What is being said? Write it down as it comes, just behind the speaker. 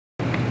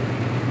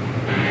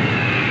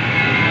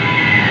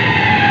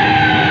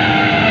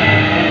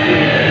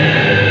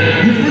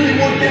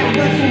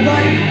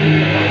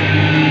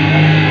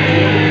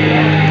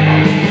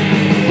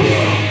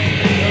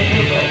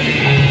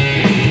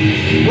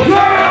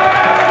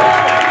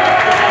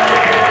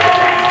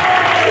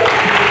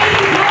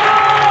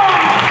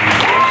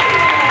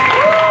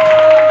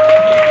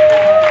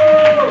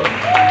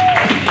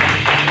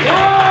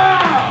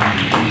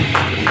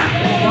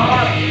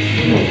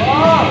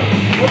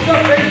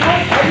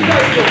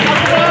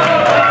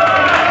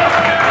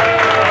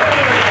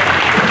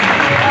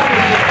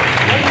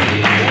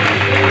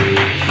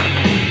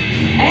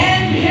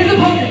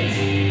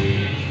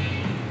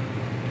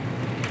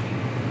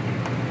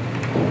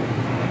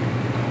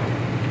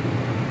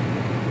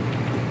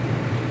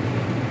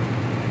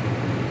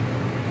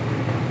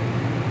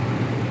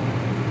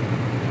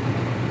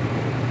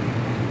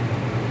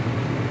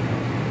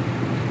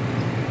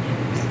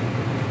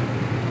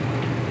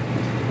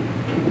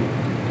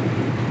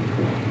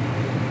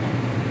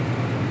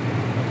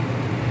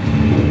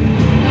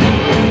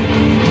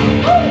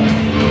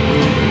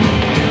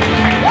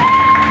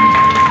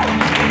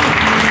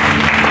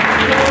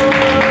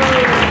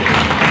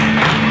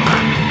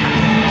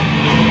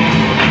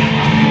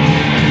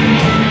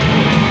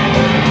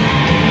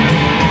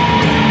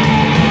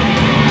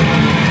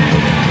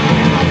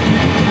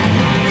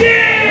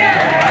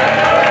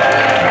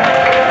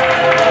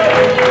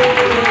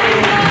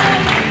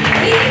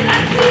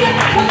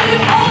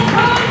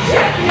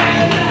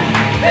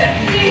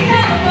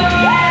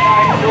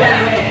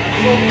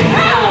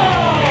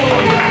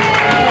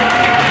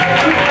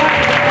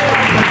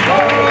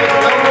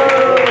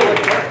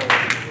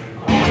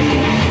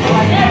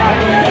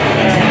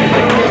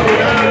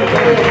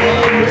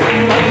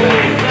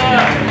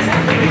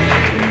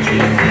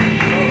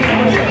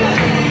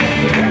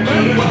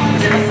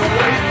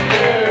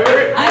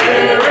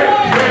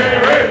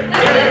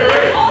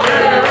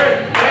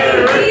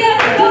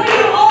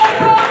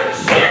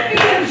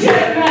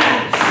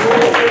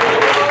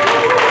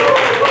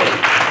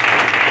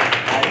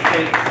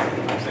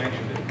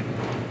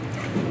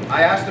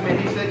I asked him and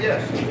he said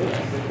yes.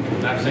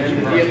 And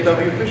the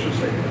DFW officials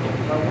say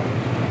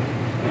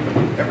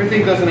yes.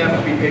 Everything doesn't have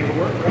to be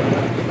paperwork, right?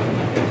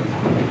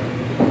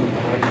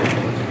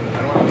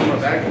 I don't have to put my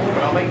bag for it,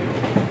 but I'll make it.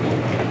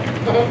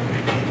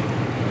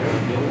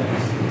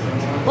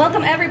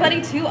 Welcome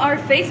everybody to our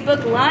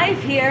Facebook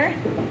Live here.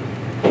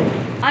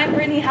 I'm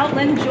Brittany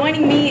Haltom.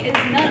 Joining me is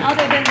none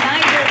other than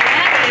Nigel Rabbit.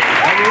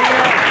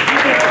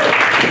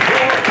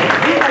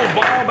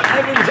 Bob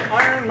Evans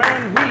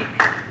Ironman Week.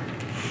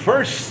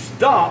 First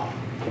stop.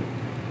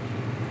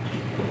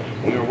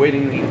 We are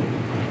waiting the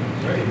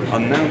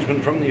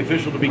announcement from the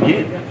official to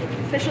begin.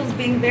 Officials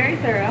being very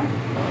thorough.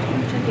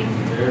 I'm checking.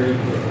 Very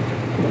thorough.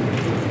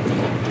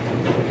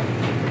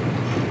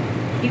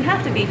 You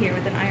have to be here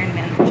with an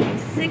Ironman machine.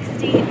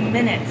 60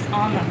 minutes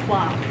on the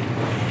clock.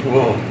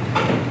 Whoa.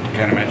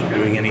 Can't imagine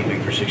doing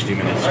anything for 60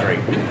 minutes straight.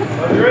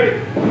 Are you ready?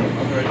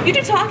 You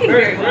do talking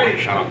very well.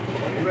 Shut up.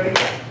 You ready?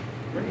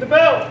 Ring the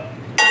bell.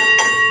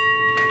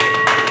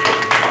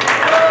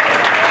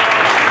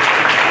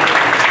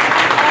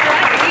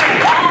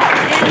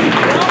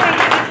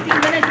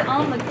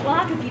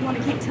 If you want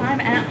to keep time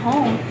at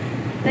home.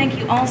 Thank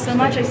you all so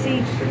much. I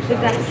see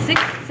we've got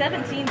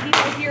 17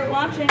 people here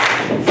watching.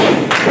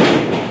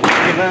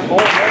 Get that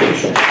already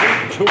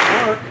straight to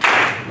work.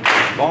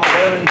 Bob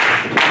Evans.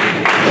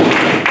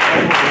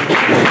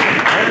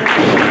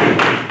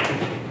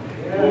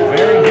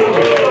 Very good.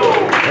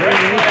 Very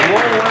unique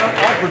rollout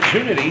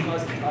opportunity.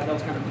 That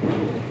was kind of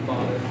brutal,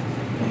 Bob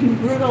Evans.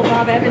 Brutal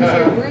Bob Evans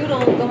here. Brutal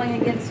going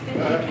against 50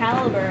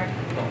 caliber.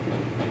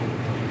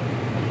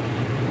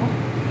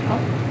 A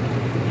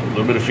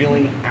little bit of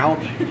feeling out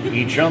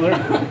each other.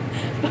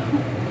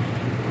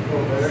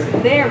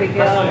 There we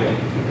go.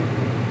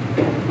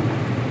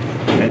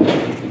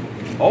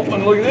 Oh,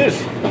 and look at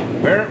this.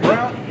 Barrett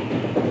Brown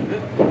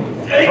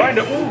trying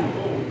to.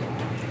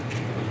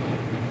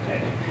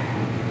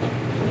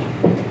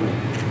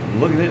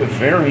 Look at it.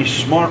 Very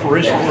smart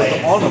wrist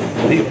work on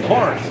the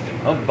part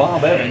of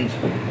Bob Evans.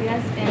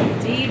 Yes,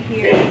 indeed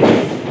here.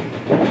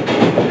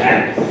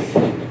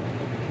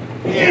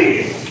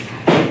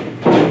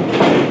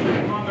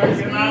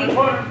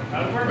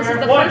 This is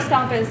the first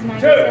stop, as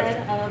Nigel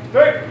said, of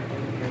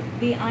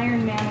the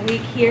Ironman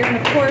Week here. And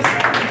of course,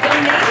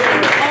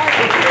 donations are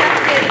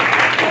accepted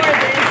for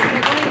this.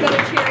 They're going to go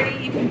to charity.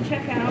 You can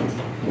check out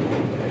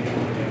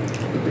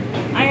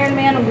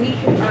Ironman Week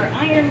or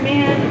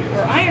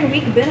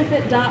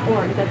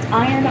ironweekbenefit.org. That's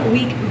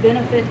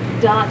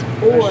ironweekbenefit.org.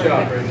 Nice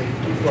job, Brady.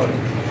 Keep floating.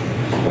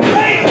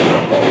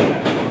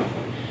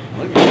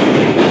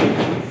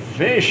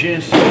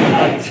 Vicious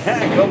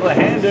attack of the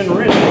hand and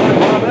wrist by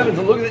Bob Evans.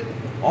 And look at it,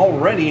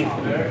 already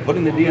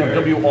putting the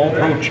DFW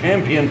All-Pro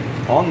champion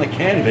on the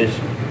canvas.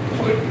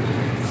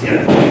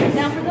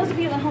 Now, for those of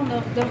you at home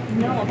that don't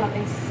know about a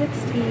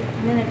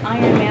 60-minute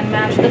Ironman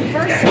match, the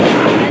first 60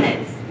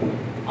 minutes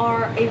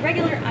are a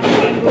regular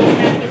Ironman rules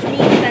match, which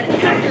means that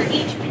after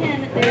each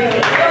pin, there is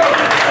a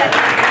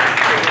 30-second rest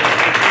period.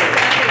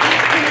 After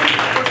each pin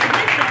or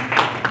submission,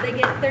 they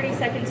get 30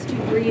 seconds to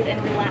breathe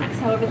and relax.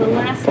 However, the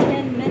last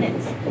 10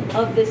 minutes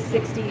of this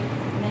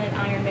 60-minute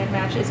Ironman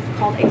match is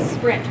called a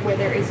sprint, where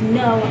there is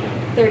no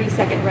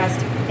 30-second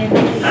rest in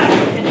between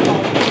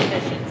all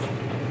submissions.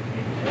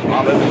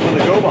 Bob Evans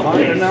with a go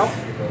behind, and now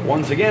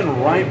once again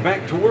right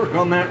back to work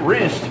on that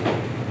wrist,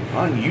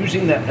 on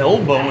using the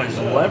elbow as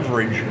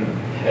leverage.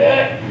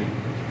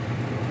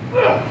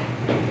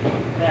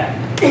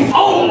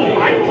 Oh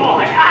my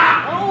God!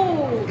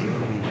 Oh!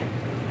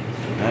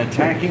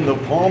 Attacking the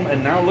palm,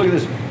 and now look at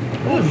this.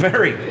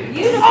 Very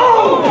Beautiful!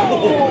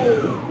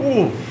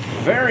 Ooh,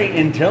 very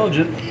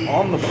intelligent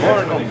on the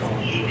part of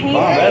Bob Painful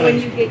Evans.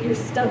 when you get your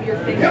stub your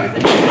fingers.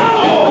 And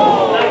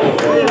Oh,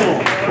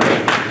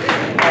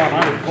 I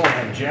would call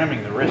that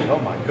jamming the wrist. Oh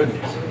my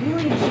goodness.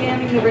 really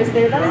jamming the wrist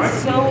there. That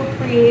is so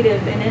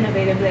creative and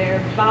innovative there.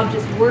 Bob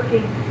just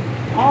working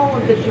all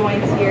of the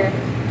joints here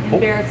in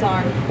Barrett's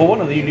arm. Well,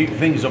 one of the unique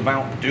things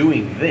about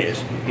doing this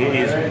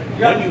is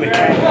when you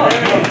attack, limit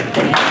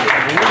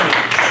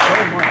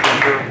so much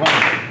of your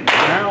opponent.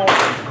 Now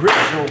grip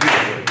so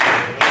weakly.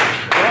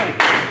 Strike.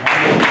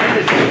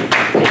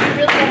 You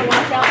really got to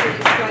watch out for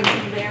these strikes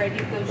in there. I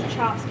think those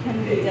chops can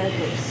be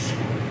deadly.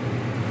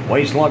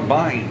 Waist lock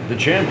by the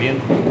champion.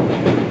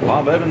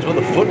 Bob Evans with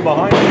a foot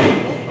behind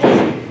him.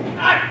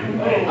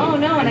 Oh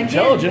no, and again,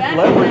 Intelligent back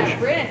leverage. on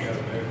that wrist.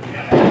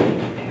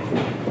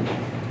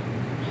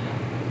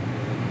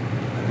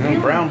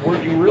 And Brown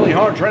working really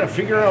hard, trying to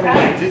figure out a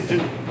way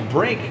to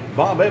break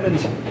Bob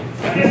Evans'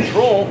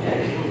 control.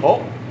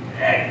 Oh,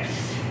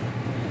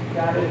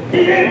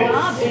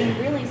 Bob being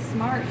really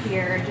smart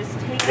here, just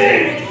taking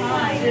his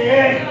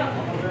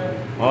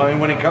time. well, and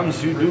when it comes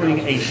to doing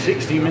a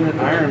 60-minute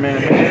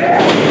Ironman,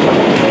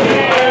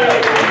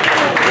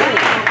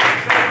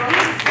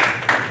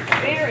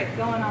 Barrett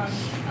going on.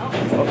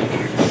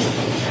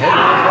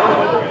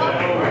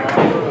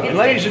 and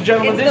ladies and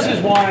gentlemen, this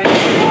is why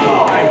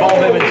Bob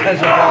Evans has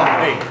a Bob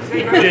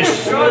pace.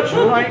 Just slips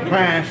right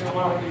past.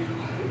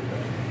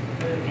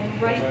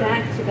 And right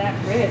back to that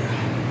wrist.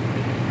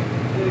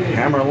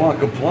 Hammer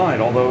lock applied,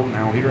 although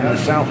now here in the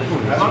South it's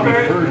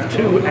referred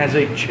to as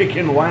a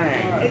chicken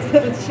wang. It's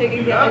a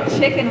chicken wing.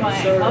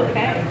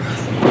 Okay.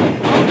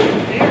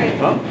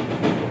 Barrett. Oh,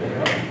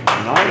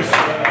 nice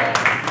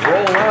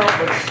roll out,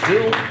 but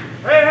still.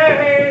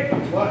 Hey!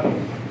 What?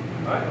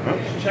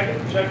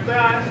 Check the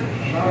eyes.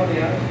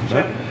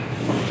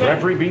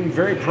 Referee being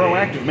very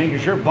proactive, making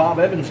sure Bob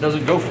Evans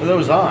doesn't go for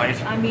those eyes.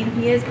 I mean,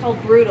 he is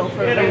called brutal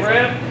for a reason.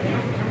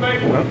 Come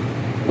back. Well,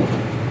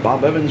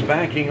 Bob Evans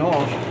backing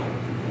off.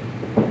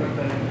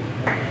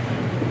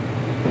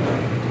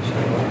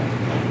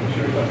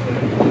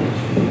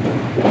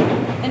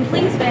 And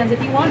please, fans,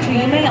 if you want to,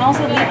 you may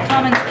also leave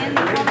comments in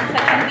the comment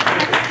section. We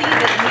can't see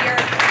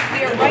that we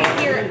are right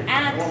here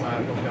at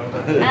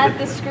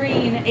the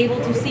screen, able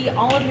to see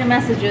all of your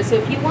messages. So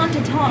if you want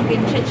to talk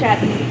and chit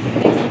chat and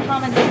make some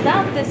comments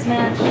about this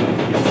match,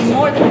 I'm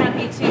more than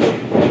happy to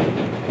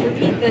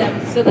repeat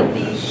them so that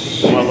the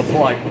Well, the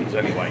polite ones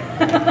anyway.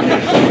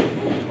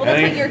 well,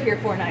 that's what you're here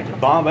for, Nigel.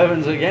 Bob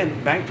Evans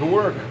again back to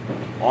work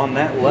on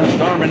that left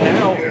arm, and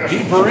now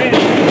deeper in.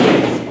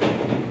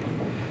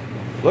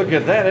 Look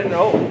at that, and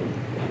all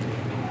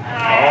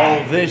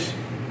this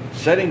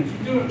setting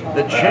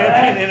the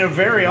champion in a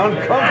very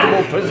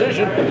uncomfortable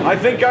position. I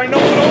think I know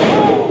it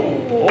all.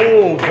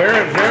 Oh,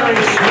 very, very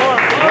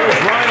smart. Goes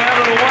right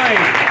out of the way.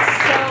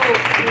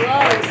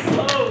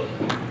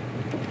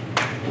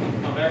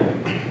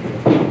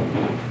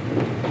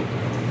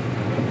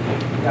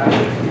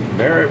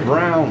 Barrett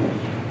Brown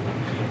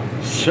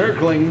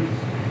circling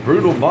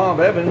brutal Bob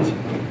Evans.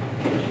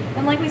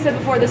 And like we said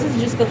before, this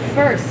is just the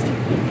first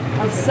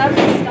of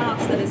several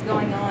stops that is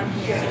going on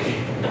here.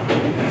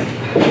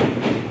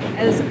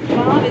 As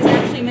Bob is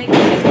actually making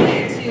his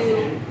way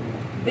to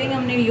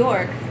Bingham, New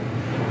York,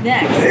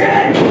 next.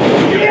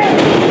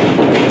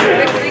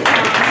 Victory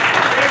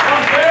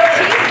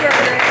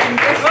Cheeseburger in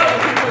Bristol,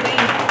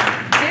 Pennsylvania.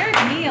 Derek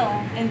Neal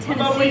in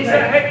Tennessee. What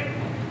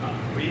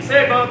do you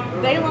say, Bob?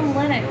 Balaam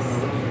Lennox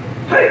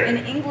in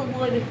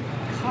Englewood,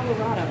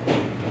 Colorado.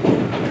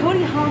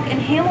 Cody Hawk in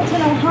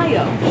Hamilton,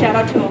 Ohio. Shout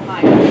out to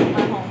Ohio,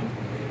 my home.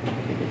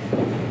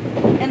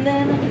 And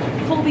then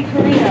Colby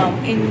Carino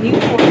in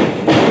Newport,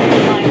 North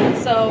Carolina.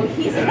 So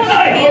he's kind of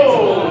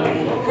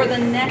canceled for the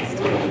next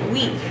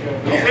week.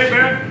 Hey,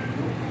 Barrett.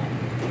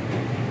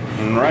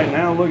 And right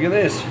now, look at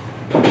this.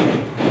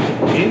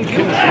 In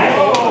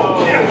control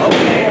of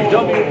the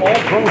AFW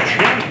All-Pro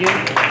champion.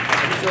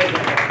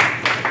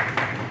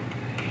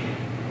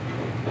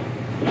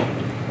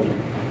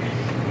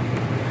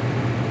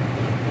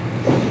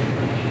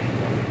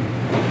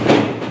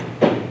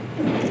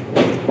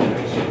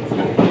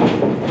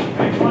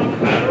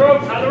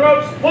 Tie the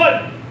ropes.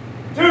 1,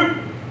 2,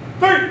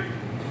 3.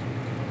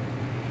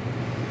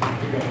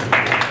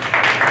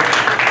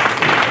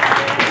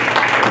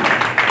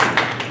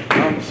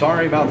 I'm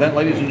sorry about that,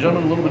 ladies and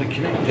gentlemen. A little bit of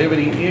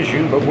connectivity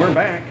issue, but we're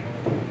back.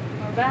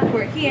 We're back,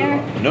 we're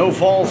here. No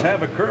falls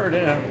have occurred,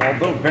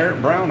 although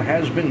Barrett Brown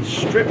has been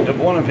stripped of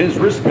one of his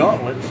wrist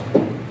gauntlets. Ooh,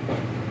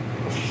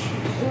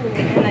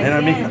 And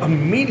I mean, again,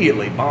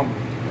 immediately, Bob,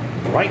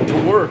 right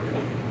to work.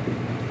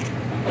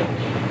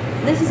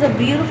 this is a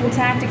beautiful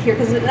tactic here,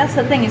 because that's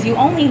the thing, is you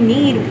only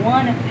need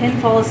one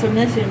pinfall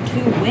submission to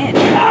win.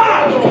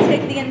 You can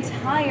take the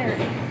entire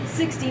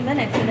 60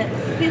 minutes and at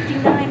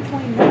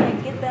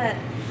 59.9 get that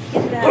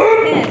pin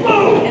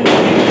and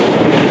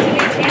then to be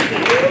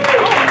champion.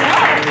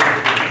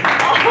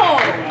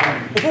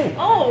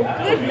 Oh,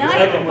 good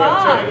night,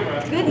 Bob.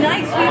 Good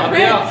night, sweet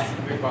prince.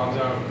 Big Bob's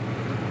out.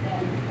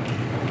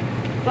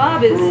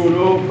 Bob is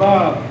Brutal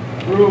Bob.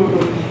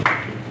 Brutal.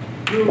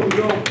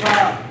 Brutal Bob.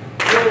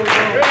 Brutal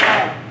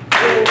Bob.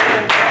 Brutal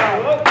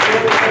Bob.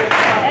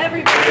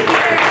 everybody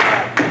here.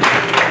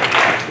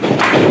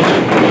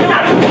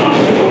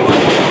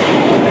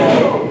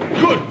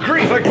 Good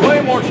grief, a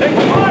Claymore takes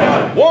him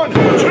down. 1, 2,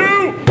 3. And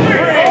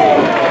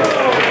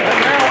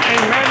now a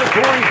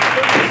mandatory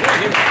 30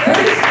 seconds.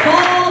 First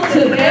call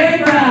to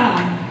Barrett Brown.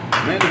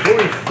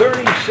 Mandatory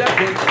 30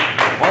 seconds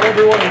while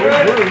everyone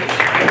regroups.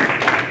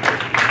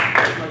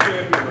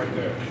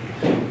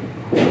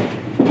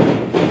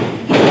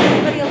 Give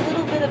everybody a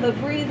little bit of a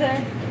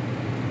breather.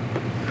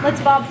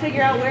 Let's Bob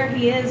figure out where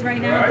he is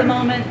right now at the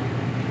moment.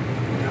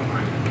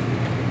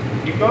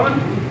 Keep going.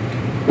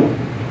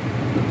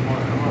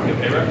 Hey,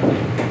 Barrett.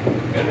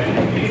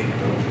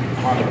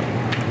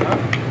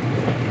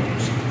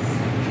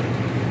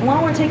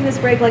 While we're taking this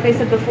break, like I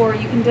said before,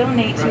 you can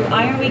donate to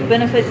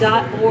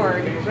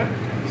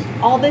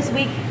ironweekbenefit.org. All this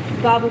week,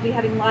 Bob will be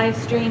having live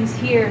streams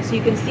here so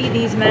you can see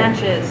these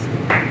matches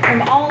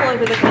from all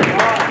over the country.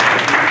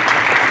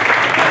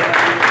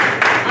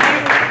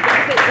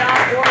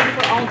 IronBenefit.org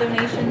for all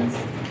donations.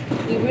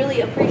 We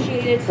really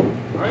appreciate it.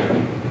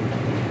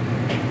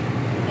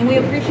 And we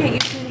appreciate you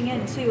tuning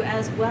in too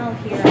as well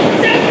here.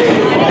 Another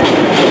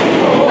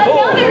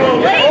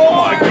play. Oh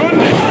my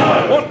goodness!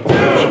 What?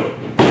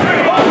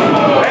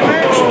 And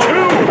that's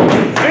 2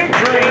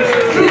 victories.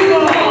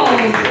 2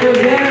 falls for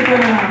Barrett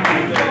Brown.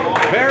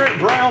 Barrett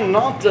Brown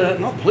not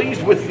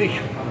pleased with the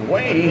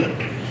way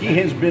he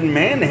has been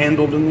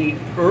manhandled in the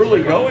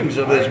early goings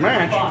of this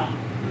match.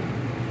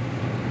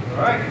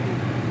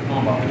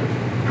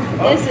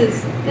 This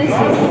is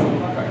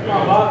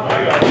Bob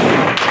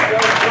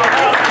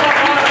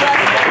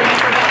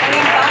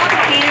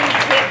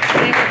handpicked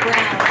Barrett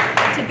Brown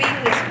to be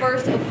his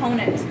first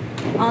opponent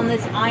on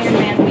this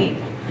Ironman week.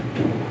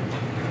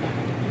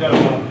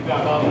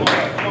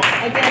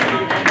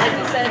 Again, like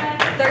we said,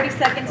 30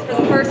 seconds for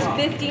the first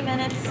 50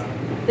 minutes.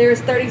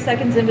 There's 30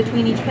 seconds in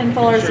between each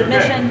pinfall or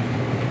submission.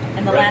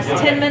 And the last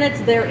 10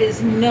 minutes, there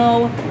is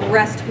no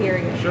rest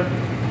period. Sure.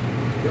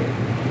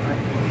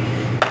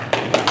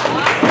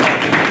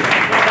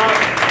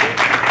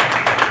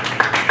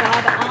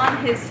 Bob on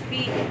his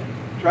feet.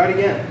 Try it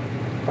again.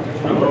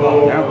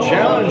 Now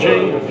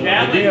challenging the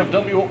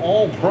DFW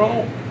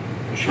All-Pro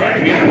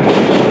champion.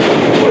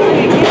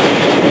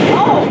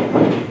 Oh!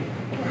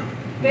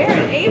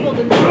 Barrett able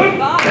to knock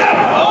Bob.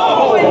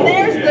 Oh, and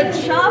there's the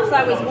chops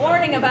I was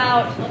warning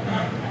about.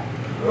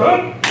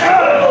 Oh,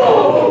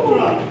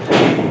 but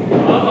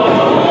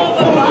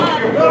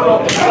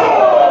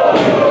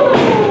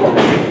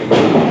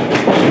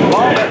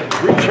Bob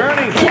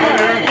returning 10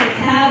 fire. minutes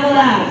have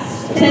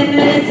elapsed. 10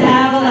 minutes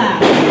have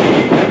elapsed.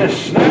 And a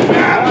snapping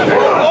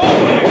fire.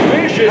 Oh, and a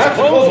vicious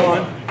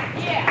clothesline.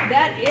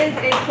 that is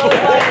a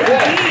clothesline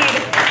indeed.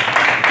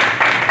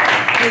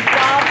 As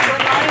Bob's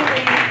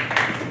reminding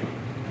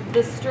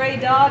the stray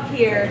dog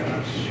here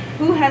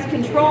who has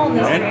control in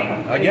this ring.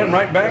 And again,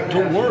 right back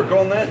to work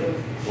on that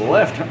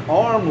left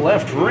arm,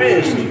 left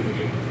wrist.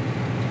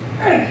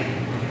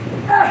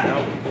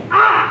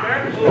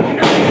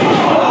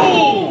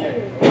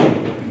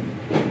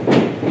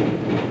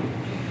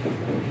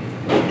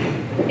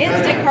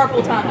 Instant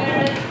carpal tunnel.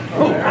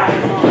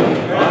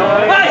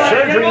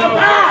 Surgery.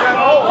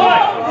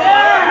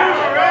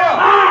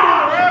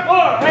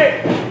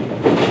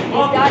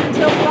 He's got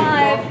until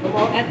 5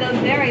 at the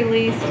very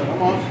least.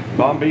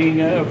 Bob being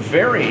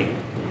very,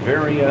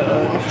 very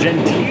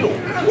genteel.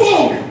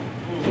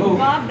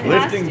 Bob has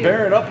Lifting to.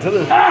 Barrett up to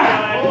the... Bob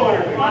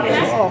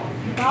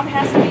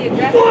has to be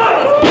aggressive.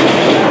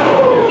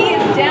 He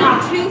is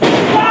down 2.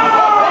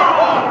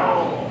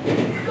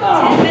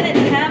 10 minutes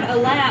have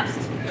elapsed.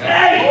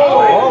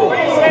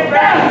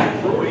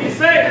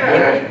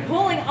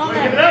 Pulling on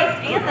that wrist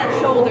and that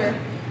shoulder.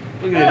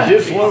 Look at it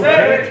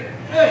dislocate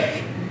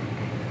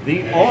the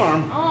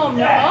arm. Oh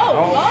no!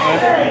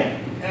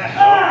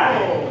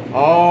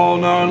 Oh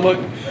no, and look,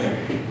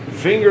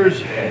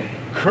 fingers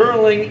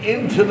curling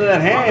into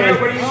that hand.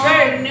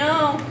 Oh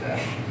no!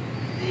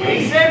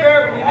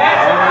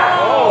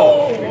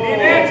 Oh!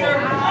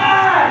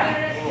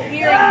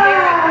 Hearing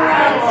Barrett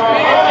Brown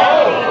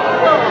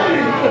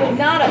scream.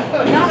 Not a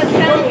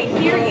sound we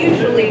hear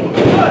usually.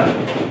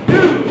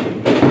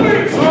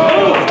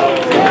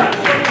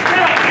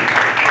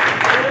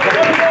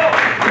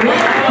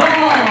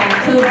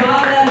 To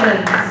Bob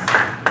Evans.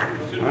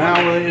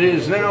 Now it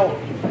is now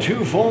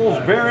 2 falls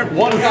Barrett,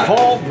 1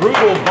 fall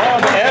brutal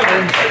Bob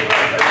Evans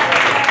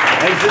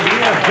as the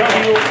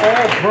DFW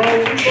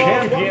All-Pro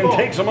champion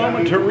takes a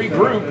moment to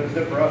regroup.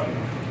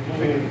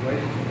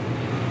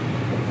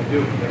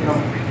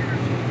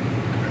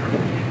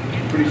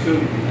 Pretty soon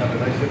you can have a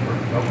nice zipper.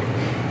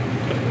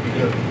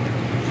 Good.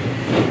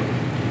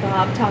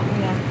 Bob, talk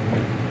me up.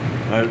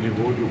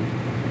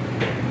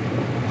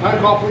 Time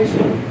call, please.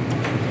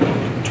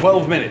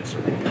 12 minutes.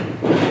 Good.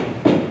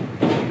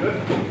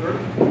 Third.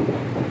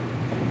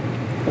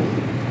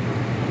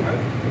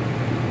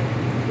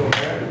 Go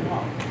ahead.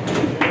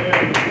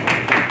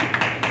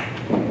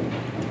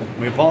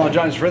 We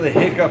apologize for the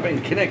hiccup in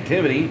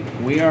connectivity.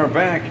 We are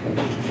back.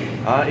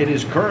 It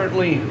is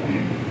currently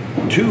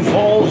 2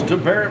 falls to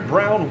Barrett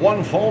Brown,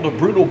 1 fall to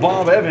brutal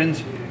Bob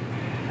Evans,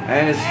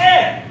 as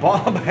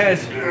Bob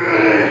has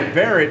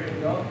Barrett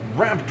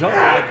wrapped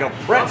up like a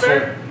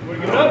pretzel.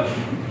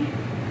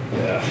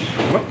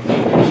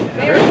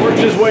 Barrett works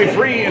his way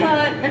free.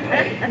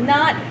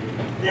 Not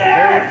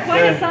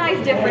quite a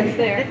size difference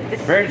there.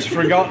 Barrett's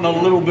forgotten a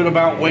little bit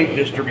about weight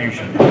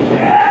distribution.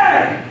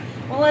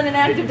 Well, in an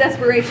act of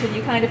desperation,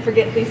 you kind of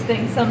forget these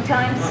things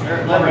sometimes.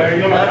 Bob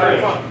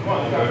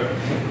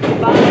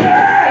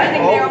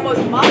standing there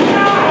almost mocking.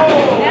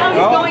 Now he's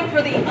going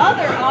for the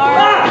other arm.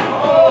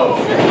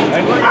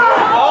 And look,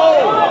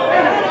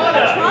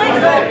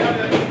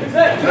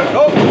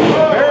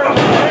 Barrett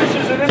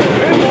finishes it in the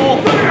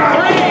pinball.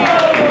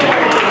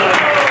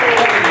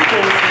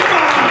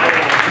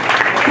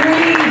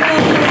 3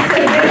 falls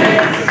to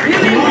Barrett.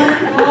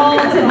 1 fall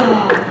to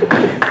Bob.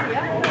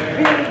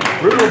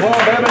 Brutal Bob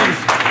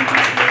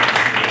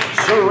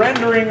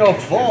surrendering a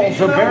fall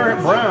to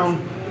Barrett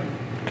Brown.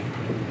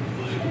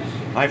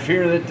 I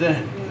fear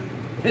that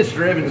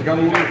Mr. Evans got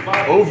a little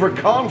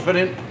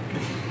overconfident.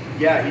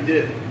 Yeah, he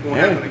did. Won't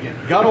happen again.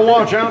 Got to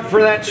watch out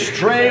for that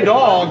stray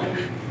dog.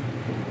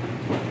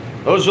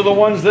 Those are the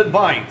ones that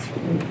bite.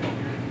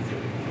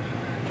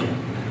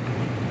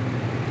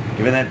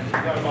 Given that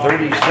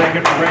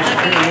 30-second rest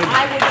period.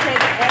 I would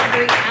take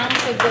every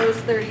ounce of those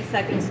 30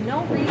 seconds.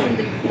 No reason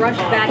to rush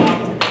back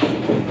into this.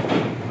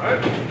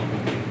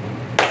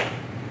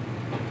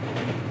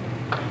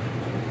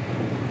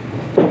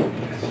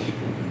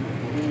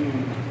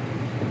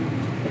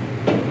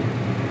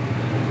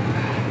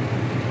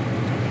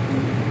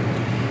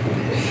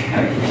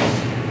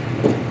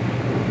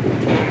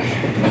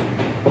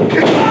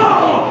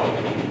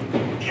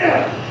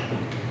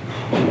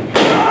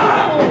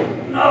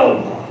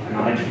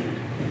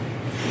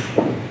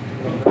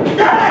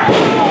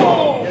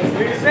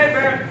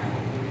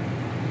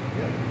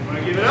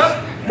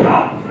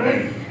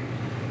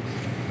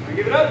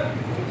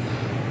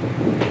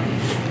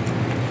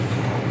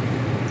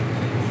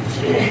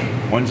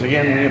 Once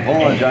again, we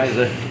apologize.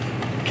 The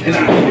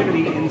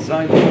connectivity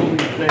inside the building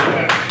today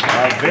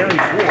very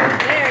poor.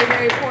 Very,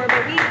 very poor,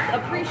 but we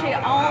appreciate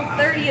all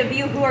 30 of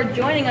you who are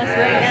joining us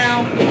right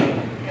now.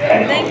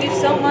 And thank you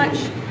so much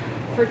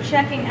for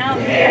checking out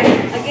here.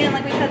 Again,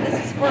 like we said, this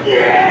is for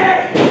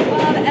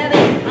Bob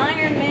Evans,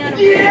 Ironman.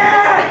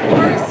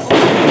 First.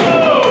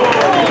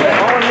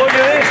 Oh, and look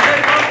at this.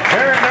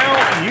 Barrett now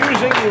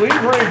using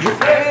leverage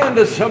and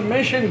a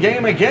submission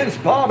game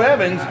against Bob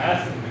Evans.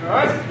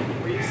 What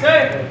do you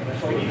say?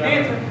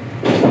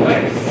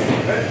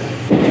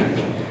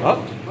 Up.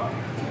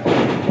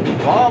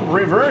 Bob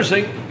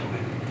reversing.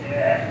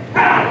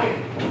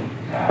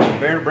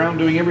 Barrett Brown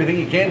doing everything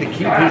he can to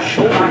keep his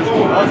shoulders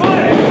off the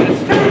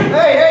exit.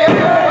 Hey!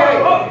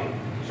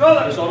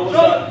 Shoulders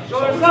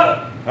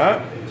up! Huh?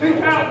 Two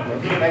count! A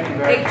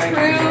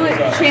true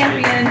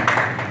champion.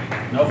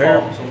 No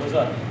fall, shoulders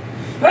up.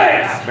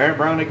 Barrett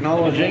Brown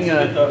acknowledging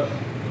a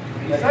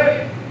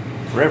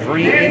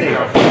referee in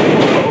a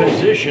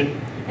position.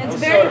 And it's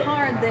very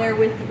hard there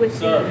with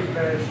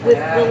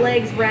the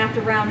legs wrapped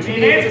around to be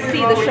able to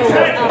see the shoulders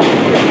up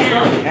and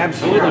down.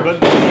 Absolutely, but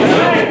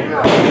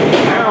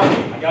now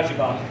I got you,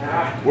 Bob.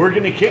 we're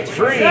going to kick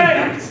free.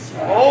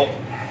 Oh,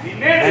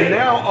 and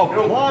now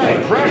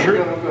apply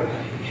pressure.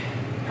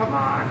 Come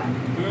on.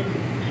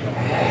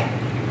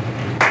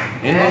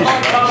 In this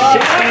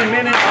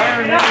 60-minute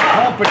Ironman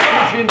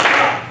competition,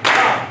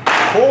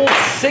 full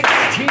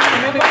 16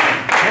 minutes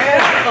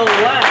has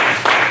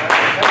elapsed.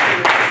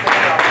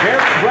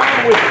 Barrett Brown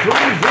with 3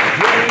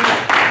 victories,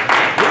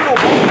 Brutal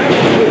Bob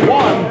Evans with 1.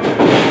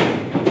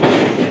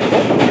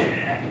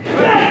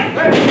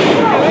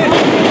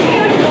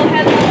 Beautiful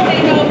headlock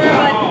takeover,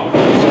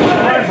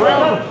 Barrett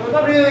Brown.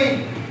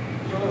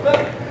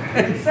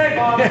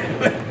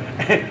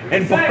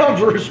 And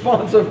Bob's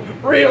response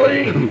of,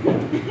 really?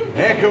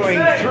 Echoing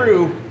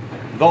through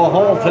the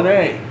hall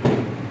today.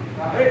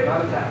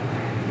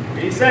 What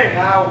do you say?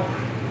 Now.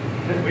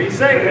 What do you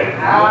say?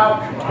 Now.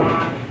 Come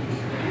on.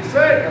 What do you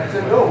say? I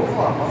said, no, come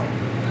on, Mom.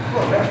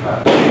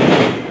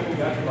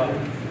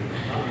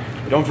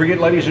 Don't forget,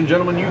 ladies and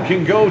gentlemen, you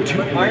can go to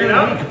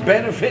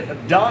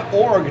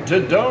ironweekbenefit.org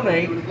to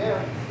donate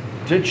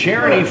to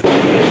charity for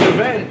this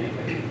event.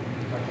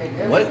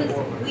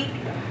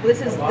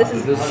 this is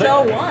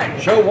show 1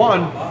 Show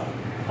 1.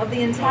 of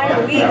the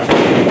entire week.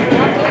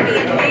 Not going to be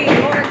in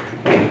New York.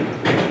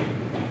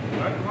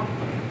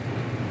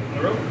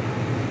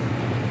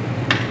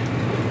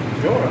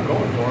 I'm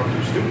going for him.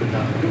 You're stupid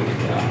not to do it.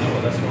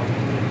 No, that's fine.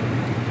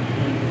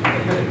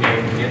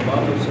 Get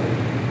Bob upset.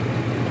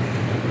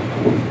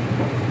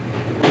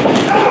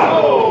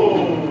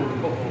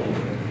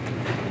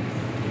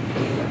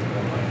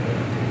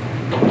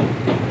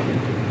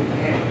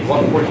 You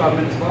want 45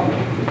 minutes, Bob?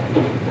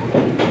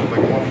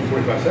 Like you want for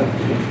 45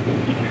 seconds.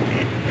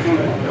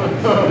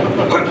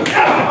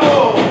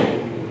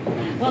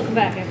 Welcome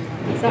back,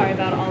 everyone. Sorry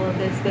about all of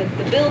this. The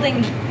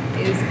building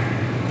is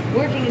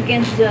working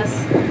against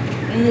us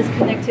in this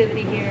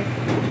connectivity here,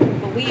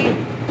 but we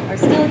are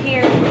still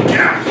here. We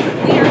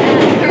are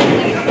at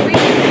currently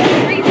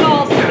three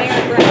falls to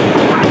Barrett Brown.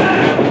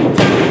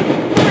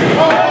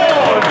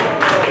 Oh,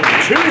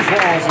 2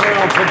 falls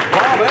now for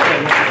Bob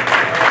Evans.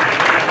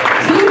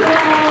 2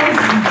 falls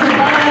to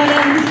Bob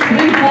Evans,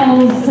 3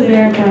 falls to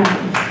Barrett Brown.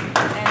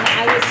 And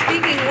I was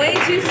speaking way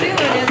too soon,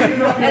 as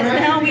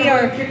now we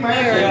are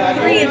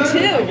 3 and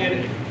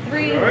 2.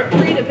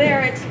 3 to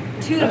Barrett,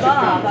 2 to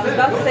Bob. I was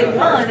about to say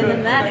 1, and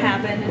then that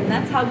happened, and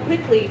that's how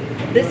quickly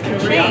this can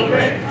change.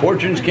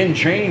 Fortunes can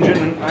change in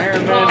an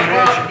Ironman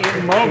match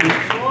in moments.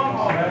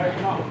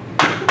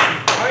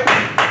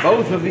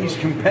 Both of these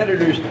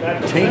competitors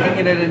taking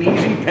it at an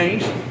easy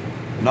pace,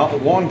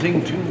 not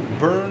wanting to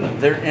burn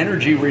their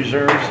energy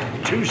reserves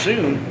too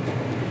soon.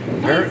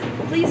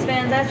 Please,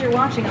 fans, as you're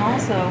watching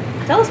also,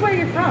 tell us where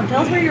you're from.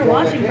 Tell us where you're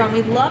watching from.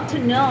 We'd love to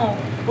know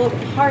what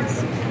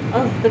parts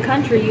of the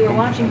country you are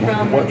watching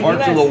from. What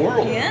parts of the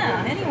world?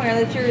 Yeah,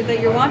 anywhere that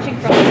you're watching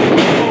from.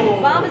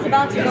 Bob is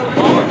about to go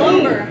all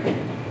over.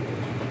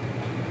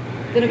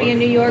 Going to be in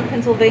New York,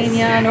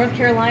 Pennsylvania, North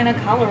Carolina,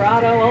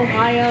 Colorado,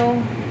 Ohio.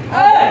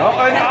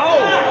 And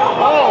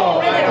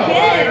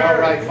again. All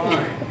right,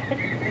 fine.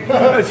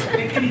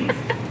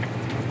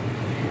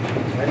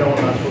 I know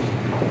I'm not supposed to.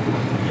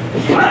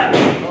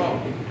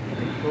 Oh,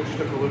 Coach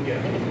took a look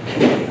at it.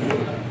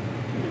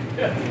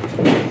 That's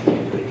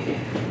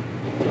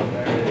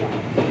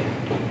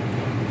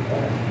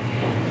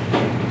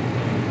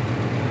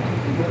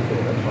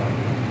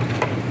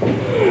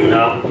fine.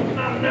 No,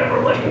 I'm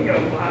never letting go.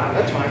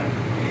 That's fine.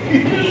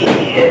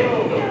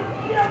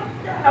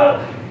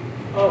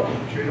 Oh,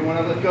 sure you don't want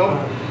to let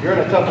go? You're in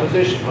a tough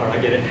position. All right,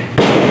 I get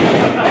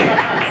it.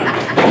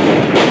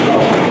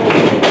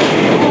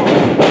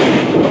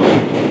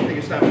 Take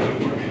a step.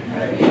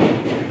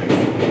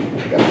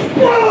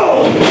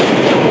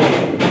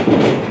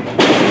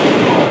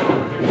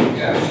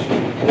 Yes.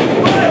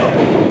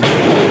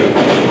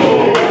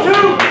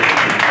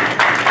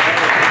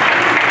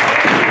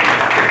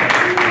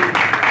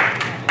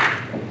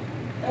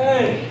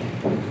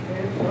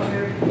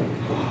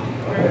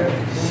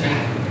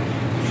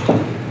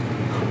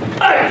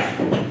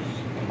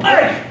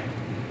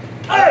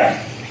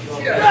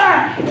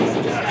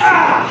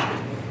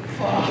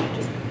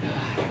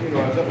 You know,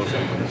 I was up with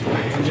something this way.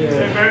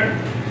 Hey, Barrett.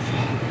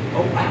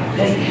 Oh,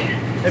 hey.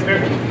 Hey,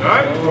 Barrett. All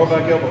right. Throw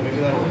back elbow, maybe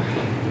that'll work.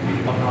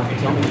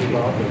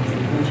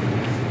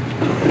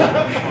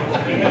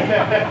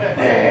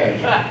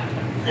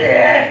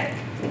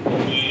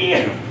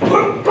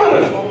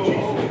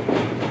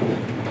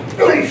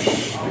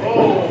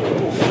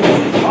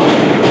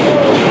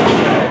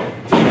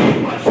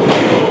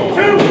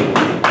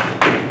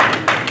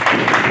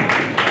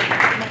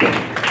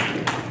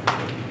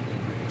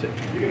 You're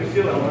gonna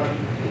steal that one, aren't you?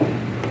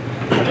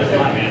 That's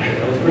my man.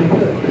 That was pretty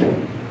good.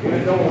 You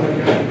guys don't want to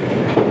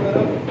pull that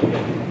up?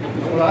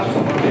 Well, that's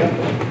what I'm gonna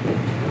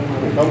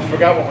I almost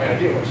forgot what my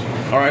idea was.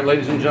 All right,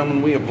 ladies and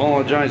gentlemen, we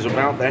apologize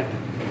about that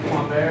Come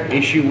on, Barrett.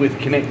 issue with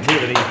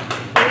connectivity.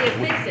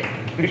 We have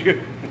fixed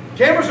it.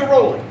 Cameras are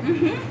rolling.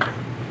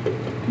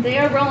 They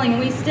are rolling,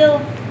 and we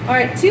still are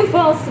at 2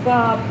 falls to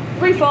Bob,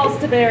 3 falls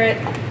to Barrett.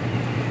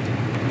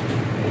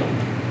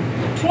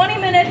 20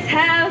 minutes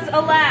has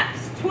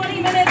elapsed.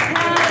 20 minutes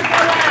has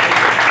elapsed.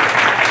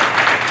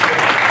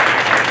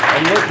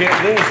 And look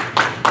at this.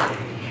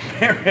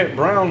 Barrett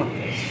Brown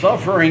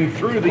suffering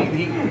through the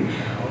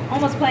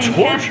Almost playing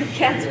Torture.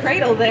 cat's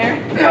cradle there.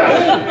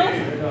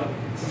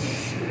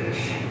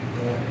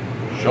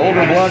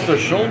 shoulder block to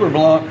shoulder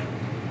block.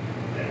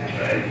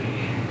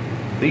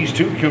 These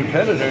two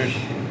competitors.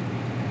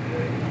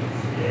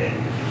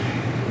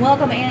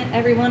 Welcome,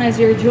 everyone, as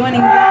you're joining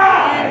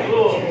back in.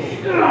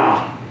 Come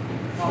on,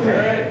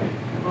 Barrett.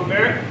 Come on,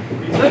 Barrett.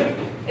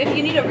 If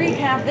you need a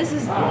recap, this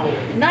is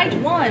night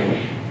 1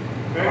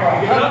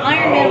 Barrett, of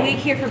Ironman Week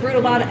here for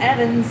Brutal Bob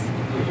Evans,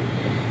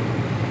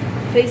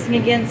 facing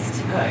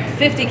against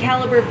 50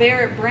 caliber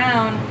Barrett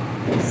Brown.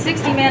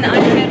 60-man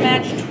Ironman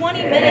match.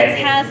 20 minutes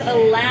has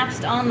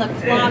elapsed on the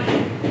clock.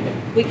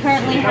 We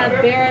currently have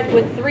Barrett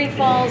with 3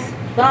 falls,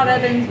 Bob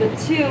Evans with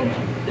 2.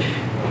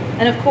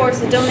 And of course,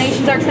 the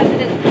donations are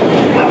accepted at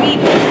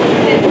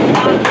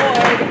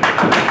ironweekbenefit.org.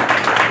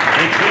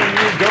 Make sure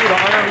you go to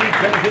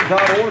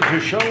ironweekbenefit.org to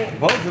show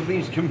both of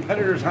these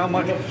competitors how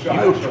much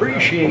you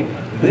appreciate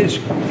this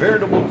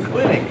veritable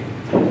clinic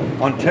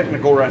on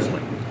technical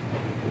wrestling.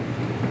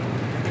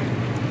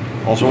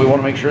 Also, we want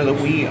to make sure that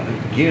we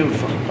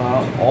give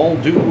all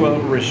due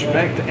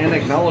respect and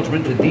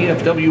acknowledgement to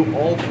DFW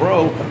All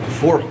Pro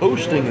for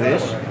hosting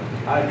this.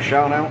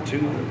 Shout out to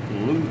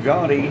Lou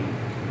Gotti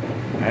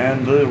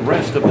and the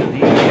rest of the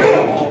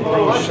DFW All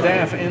Pro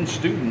staff and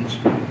students.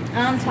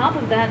 On top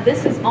of that,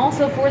 this is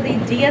also for the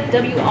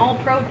DFW All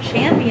Pro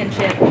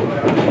Championship.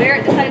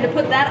 Barrett decided to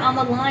put that on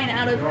the line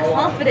out of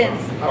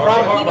confidence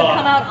that he would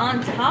come out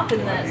on top in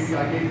this.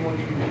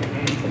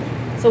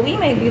 So we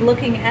may be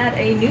looking at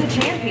a new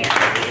champion.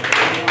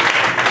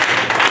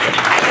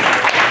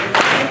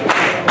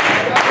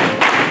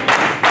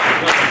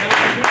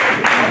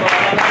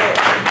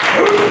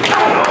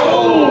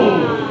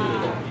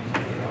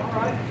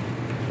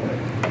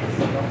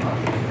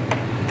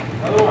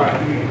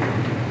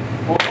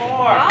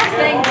 I'll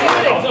say do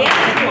it again.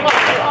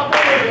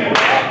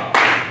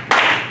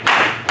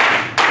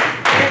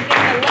 They're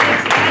getting the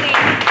legs ready.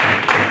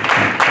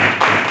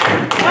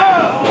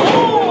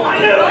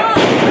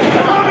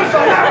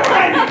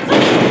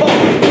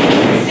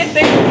 If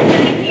Barrett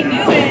said he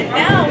knew it,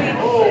 now we...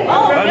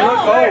 Oh, And no. look,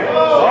 oh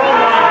my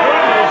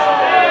goodness.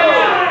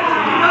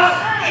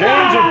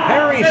 Shades of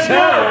Perry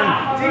Saturn.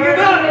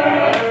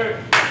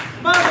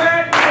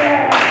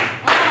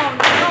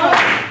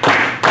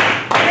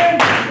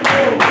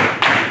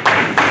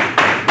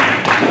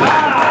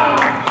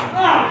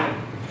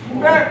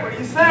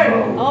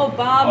 Oh,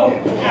 Bob.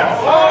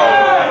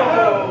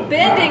 Big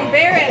bending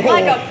Barrett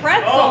like a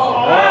pretzel.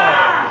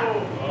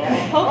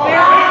 Hope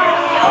Barrett has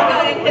some yoga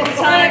in his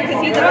time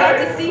because he's about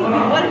to see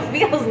what it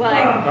feels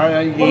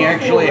like. He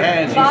actually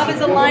has. Bob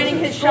is aligning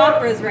his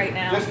chakras right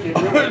now.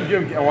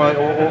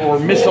 or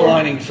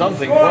misaligning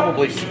something,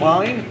 probably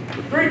spine.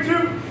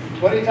 3-2.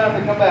 What time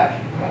to come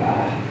back?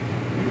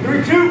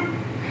 3-2.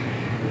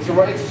 It's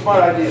a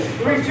smart idea.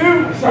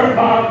 3-2. Sorry,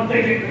 Bob. I'm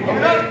thinking.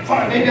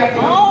 Maybe I can.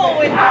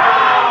 Oh, and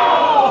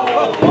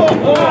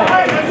All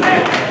right, that's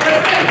it.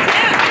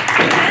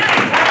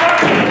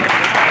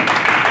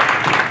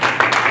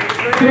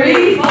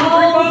 Three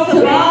falls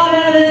to Bob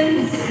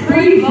Evans,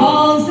 3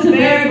 falls to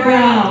Barrett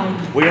Brown.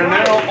 We are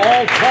now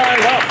all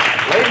tied up.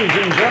 Ladies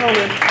and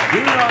gentlemen,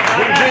 do not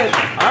forget,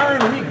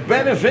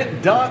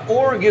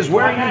 IronWeekBenefit.org is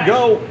where you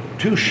go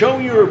to show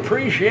your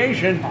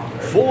appreciation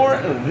for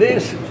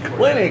this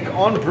clinic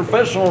on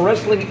professional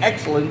wrestling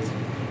excellence,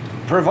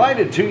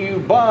 provided to you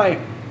by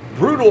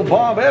Brutal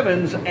Bob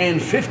Evans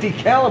and 50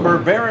 caliber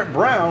Barrett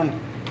Brown.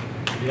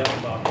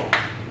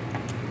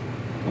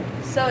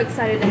 so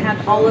excited to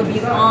have all of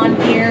you on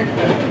here,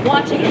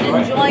 watching and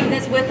enjoying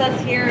this with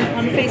us here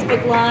on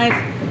Facebook Live.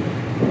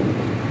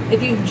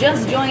 If you've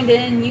just joined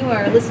in, you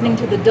are listening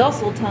to the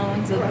dulcet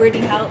tones of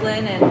Brittany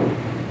Haltom and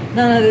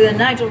none other than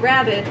Nigel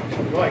Rabbit.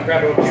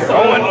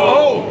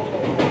 Oh!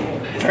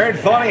 Barrett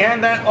thought he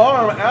had that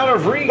arm out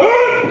of reach.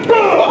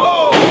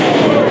 Oh!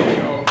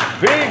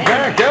 Big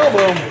back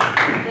elbow.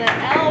 The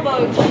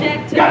elbow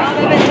check to Bob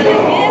Evans, and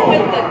again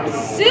with the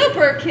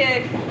super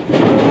kick.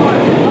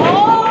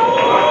 Oh!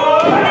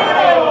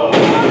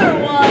 Another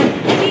one.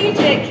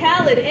 DJ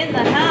Khaled in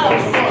the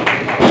house.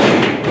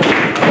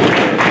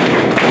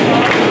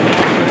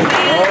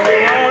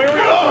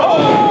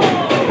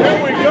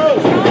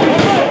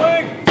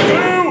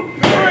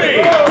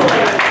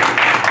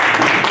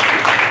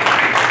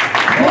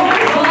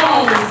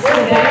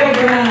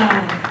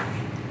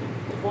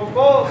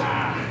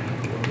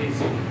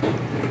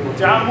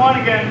 Down one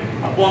again.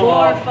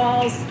 4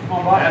 falls.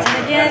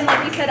 And again,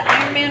 like we said,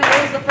 Ironman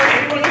rules the first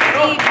 50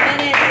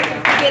 minutes.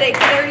 You get a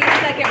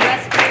 30-second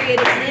rest period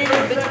in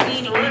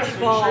between each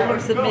fall or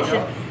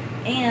submission.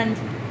 And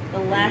the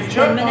last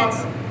 10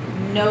 minutes,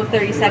 no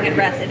 30-second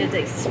rest. It is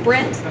a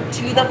sprint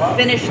to the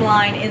finish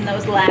line in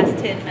those last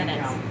 10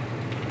 minutes.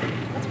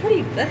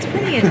 That's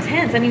pretty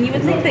intense. I mean, you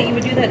would think that you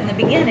would do that in the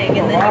beginning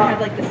and then you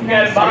have like this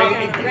nice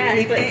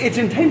rest. But It's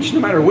intense no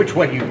matter which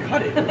way you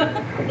cut it.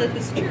 that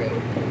is true.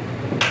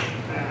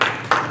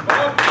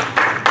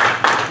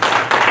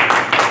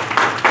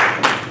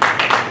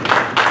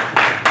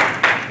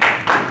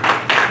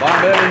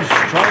 Bob Evans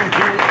trying to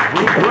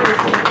regroup.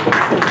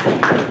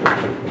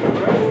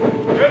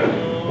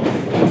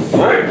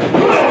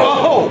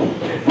 Oh!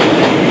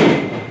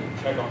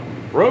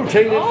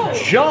 Rotated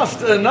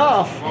just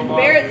enough. And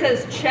Barrett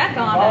says check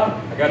on him.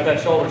 I got that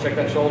shoulder. Check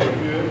that shoulder.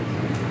 Move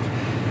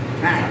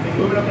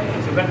it up.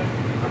 Sit back.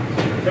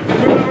 Move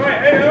it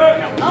right. Hey,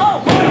 look.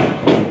 Oh!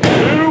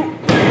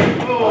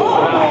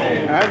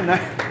 And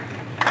that,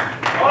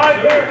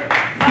 5 there.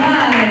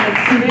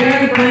 5 to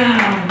Barrett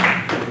Brown.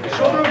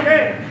 Shoulder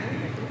okay.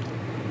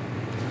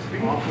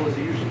 Awful as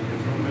it usually is.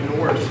 Made it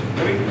worse. We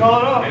can call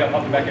it off. I got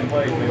pumped back in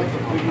place. We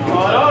can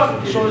call it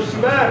off. Shoulder's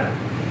too bad.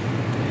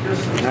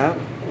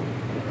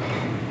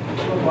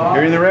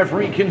 hearing the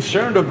referee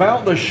concerned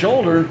about the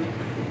shoulder.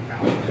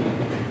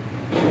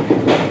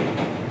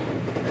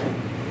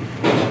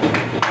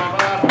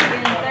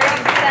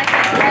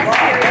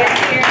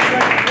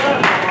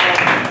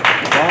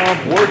 Bob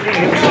working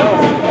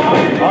himself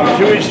up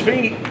to his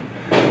feet.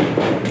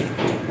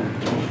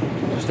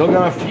 Still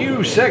got a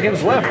few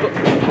seconds left.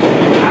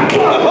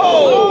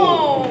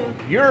 Oh!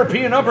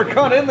 European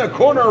uppercut in the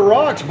corner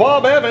rocks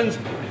Bob Evans.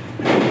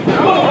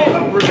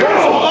 Oh, reversal.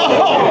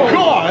 Oh,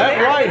 God,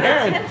 that right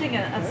hand. Attempting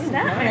a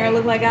snapmare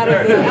looked like out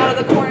of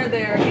the corner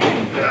there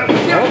again.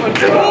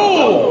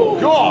 Oh,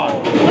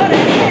 God. What a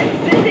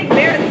hit, sending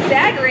Barrett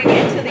staggering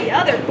into the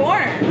other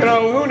corner. You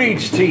know, who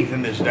needs teeth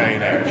in this day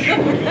and age?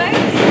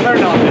 They're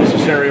not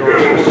necessary.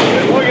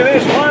 And look at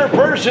this, fire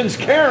person's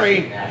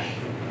carry.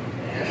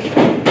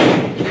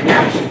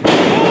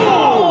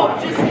 Oh,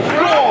 just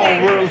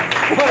dropping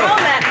from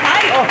that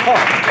height.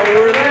 A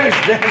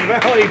released Death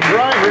Valley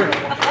driver.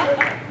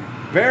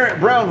 Barrett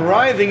Brown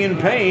writhing in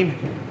pain.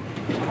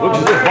 Looks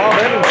as if Bob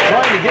Evans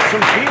trying to get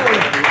some feeling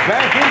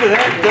back into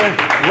that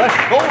left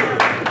shoulder.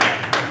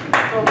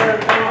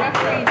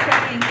 Referee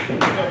checking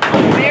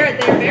Barrett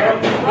there.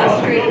 Barrett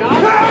frustrated.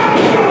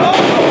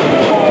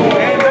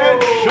 And that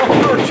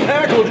shoulder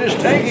tackle just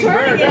taking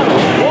Barrett down.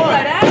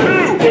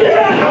 1, 2.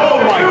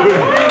 Oh my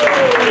goodness.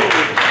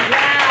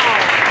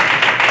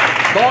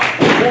 Thought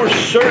for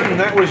certain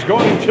that was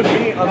going to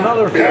be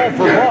another fall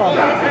for Bob.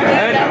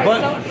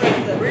 But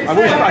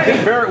I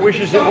think Barrett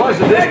wishes it was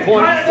at this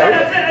point. That's it.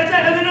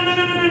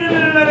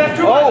 No, that's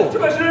too much. Too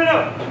much.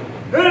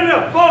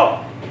 No.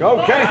 Fall.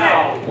 Okay.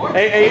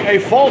 A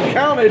fall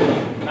counted.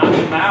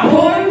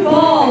 4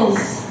 falls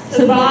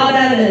to Bob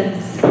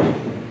Evans.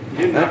 You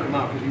didn't knock him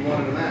out because you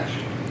wanted a match.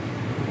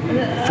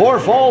 4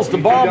 falls to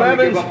Bob If you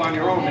Evans. give up on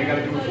your own, they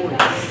gotta do it for you.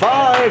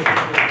 5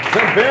 to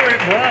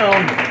Barrett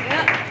Brown.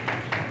 Yep.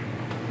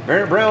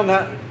 Barrett Brown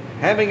not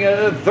having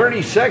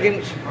 30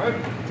 seconds.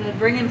 To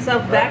bring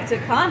himself back to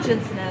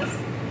consciousness.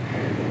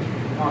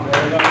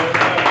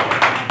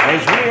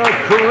 As we are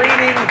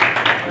careening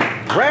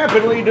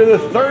rapidly to the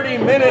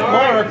 30-minute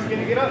mark.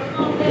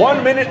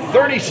 1 minute,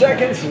 30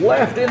 seconds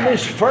left in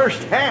this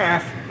first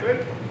half.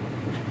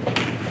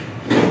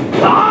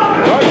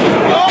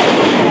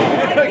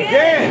 And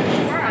again.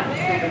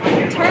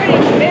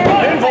 Turning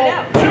Barrett inside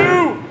out. 2,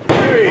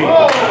 3.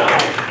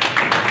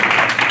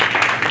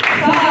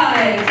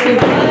 5 to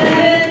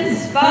Evans,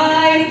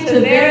 5 to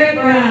Barrett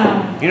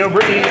Brown. You know,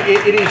 Brittany,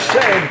 it is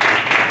said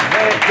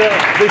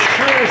that the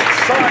surest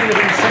sign of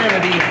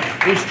insanity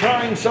is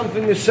trying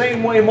something the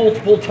same way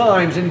multiple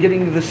times and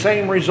getting the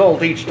same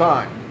result each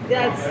time.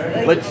 That's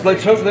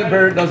Let's hope that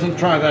Barrett doesn't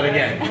try that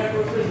again.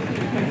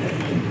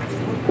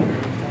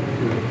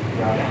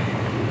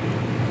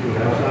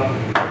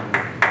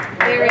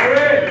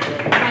 Barrett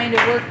trying to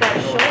work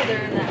that shoulder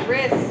and that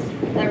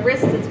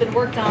wrist that's been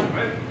worked on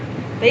Trying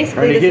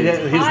basically to this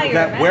get entire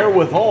that match.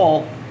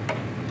 wherewithal.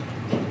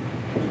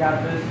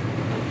 Got this.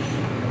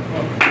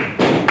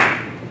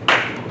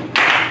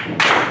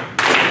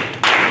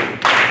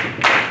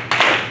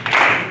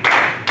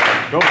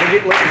 Don't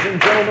forget, ladies and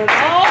gentlemen,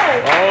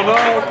 Oh no.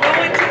 We're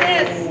going to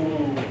this.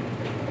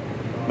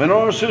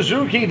 Minoru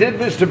Suzuki did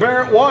this to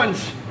Barrett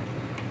once.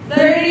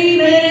 30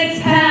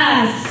 minutes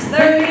passed.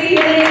 30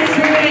 minutes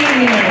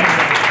remaining.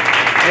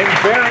 And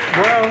Barrett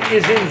Brown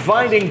is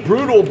inviting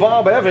brutal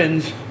Bob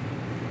Evans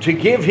to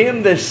give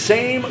him the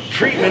same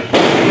treatment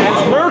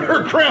as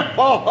Murder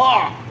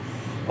Grandpa.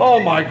 Oh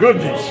my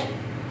goodness.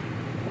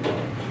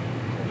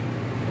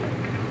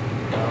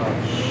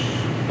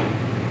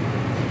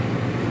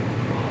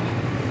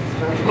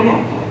 Come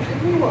on.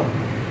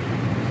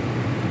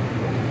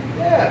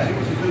 Yeah, see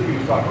what Suzuki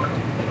was talking about.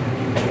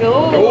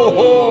 Oh!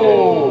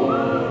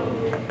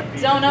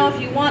 Don't know if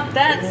you want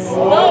that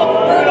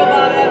slow, brutal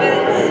Bob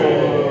Evans.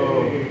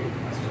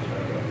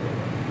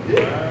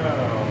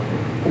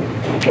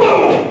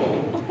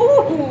 Ooh.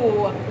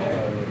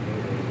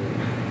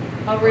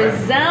 A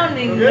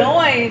resounding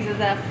noise as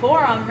that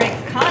forearm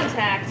makes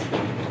contact.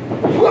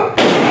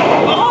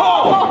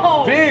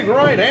 Oh! Big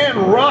right hand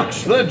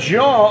rocks the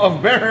jaw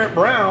of Barrett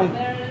Brown.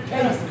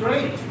 That's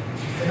great.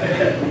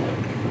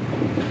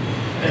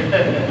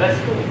 That's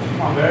cool.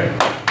 Come on, Barry.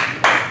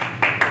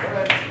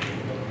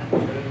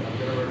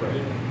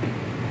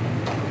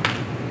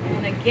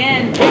 And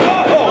again,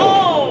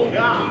 oh!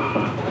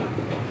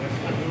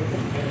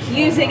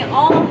 Using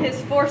all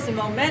his force and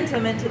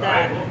momentum into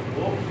that.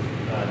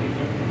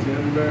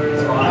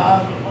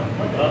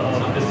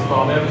 This is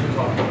Bob Evans we're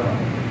talking about.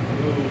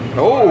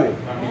 Oh!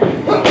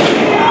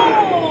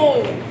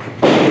 Oh!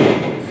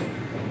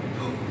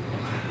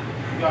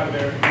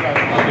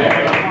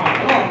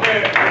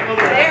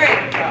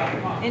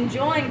 Barrett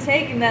enjoying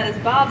taking that, as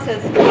Bob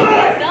says,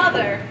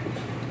 another.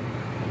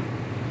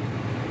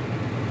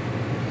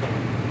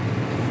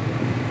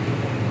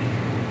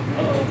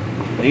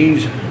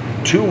 These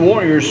two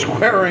warriors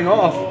squaring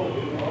off.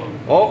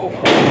 Oh!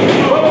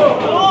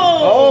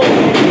 Oh!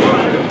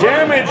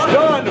 Damage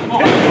done.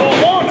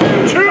 Pinfall 1,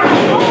 2.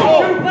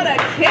 Oh! What a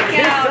kick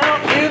Kicked out.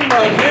 out in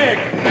the neck.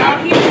 Now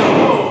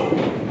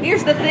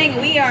here's the thing,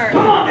 we are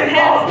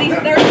past the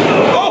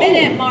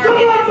 30-minute mark in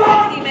this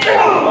 60-minute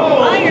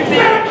Iron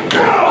Man.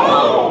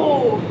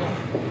 Oh!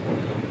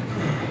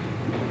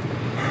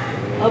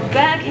 A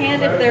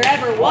backhand if there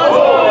ever was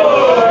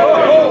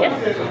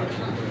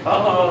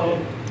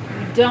one.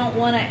 You don't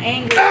want to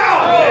anger the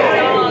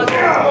dog.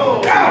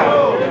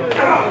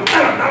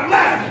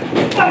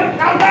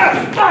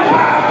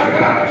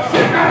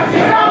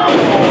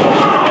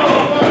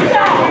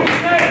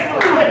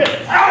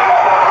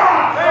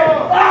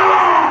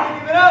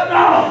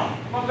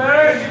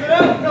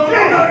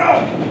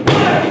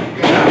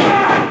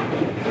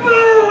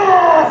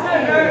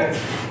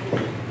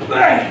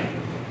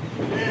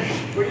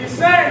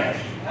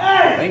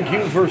 Thank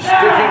you for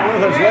sticking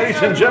with us,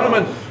 ladies and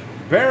gentlemen.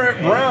 Barrett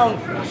Brown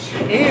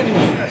in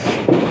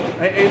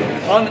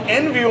an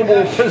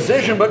unenviable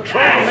position, but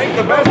trying to make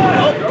the best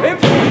of it.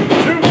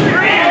 2,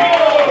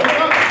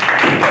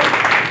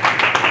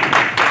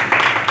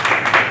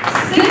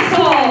 3. 6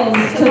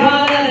 falls to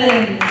Bob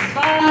Evans.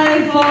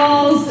 5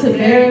 falls to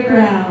Barrett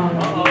Brown.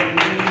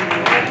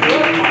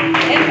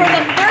 And for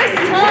the first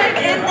time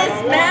in this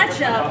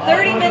matchup,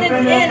 30 minutes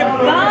in,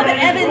 Bob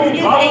Evans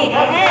is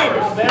ahead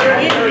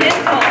in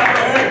pinfalls.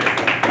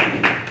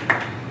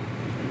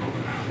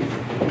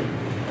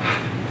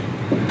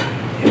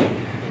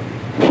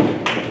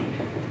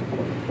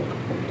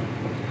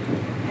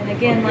 And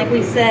again, like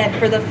we said,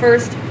 for the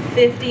first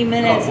 50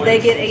 minutes, they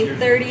get a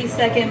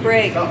 30-second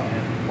break.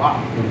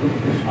 Wow.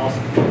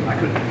 Awesome. I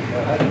couldn't.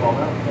 I fall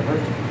down. That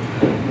hurt.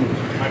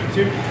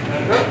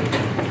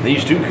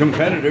 These two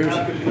competitors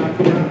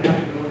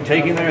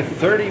taking their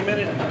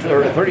 30-minute,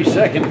 or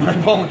 30-second, my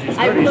apologies,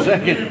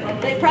 30-second.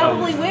 They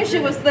probably wish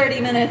it was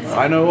 30 minutes.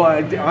 I know,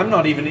 I'm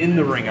not even in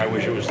the ring. I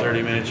wish it was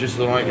 30 minutes just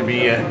so I can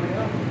be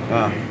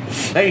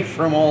safe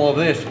from all of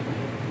this.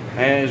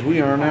 As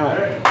we are now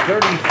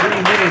 33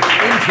 minutes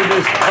into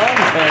this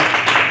contest,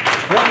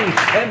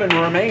 27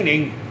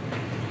 remaining.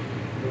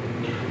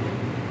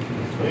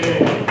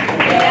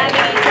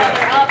 Dagging each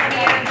other up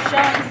here,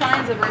 showing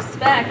signs of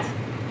respect.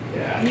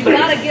 You've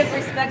got to give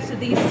respect to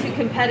these two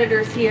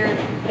competitors here.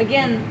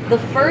 Again, the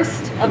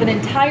first of an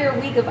entire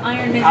week of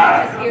Ironman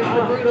matches here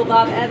for Brutal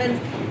Bob Evans.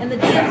 And the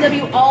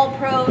DFW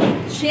All-Pro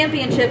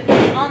Championship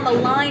is on the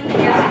line here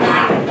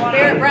tonight.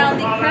 Barrett Brown,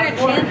 the current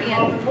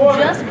champion,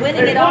 just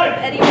winning it off of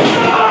Eddie.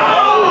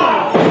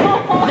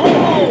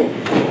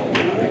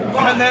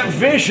 And that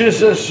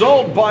vicious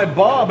assault by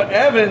Bob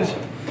Evans.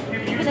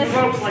 Even if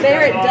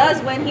Barrett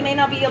does win, he may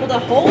not be able to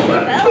hold the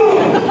belt.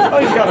 Oh,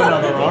 he's got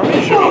another arm.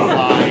 He should be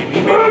fine.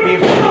 He may not be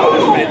able to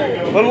twist it.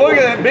 But look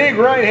at that big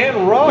right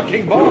hand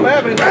rocking Bob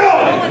Evans.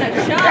 Throwing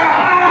a shot.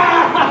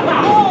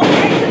 Oh,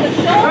 right to the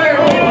shoulder.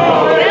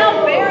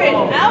 Now Barrett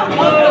out of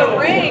the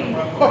ring.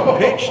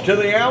 Pitch to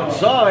the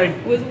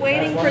outside. Was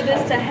waiting for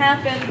this to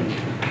happen.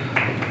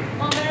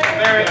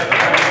 Barrett.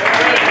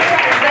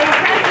 The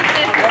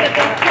impressiveness is that they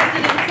kept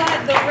it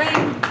inside the ring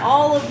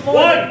all of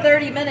more than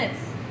 30 minutes.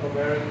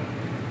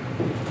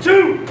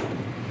 2,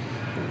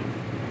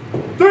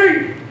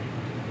 3,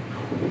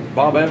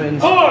 Bob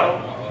Evans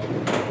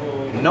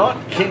 4.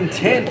 not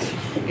content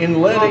in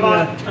letting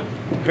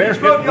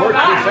Barrett work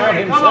this out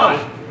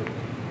himself.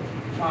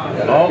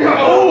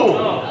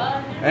 Oh,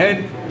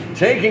 and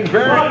taking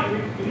Barrett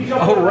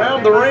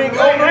around the ring.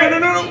 Oh,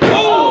 no.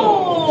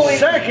 Oh,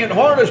 second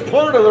hardest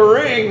part of the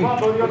ring.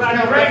 Go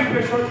back to the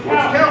ring.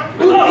 Count.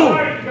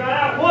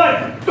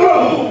 1,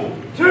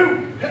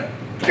 2.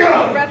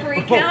 The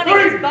referee counting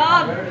is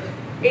Bob.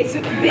 It's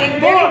being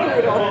very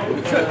brutal.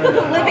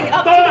 Living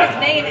up to his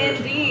name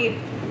indeed.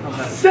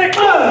 6.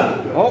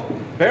 Oh,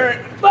 Barrett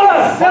 7.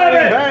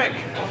 fighting back.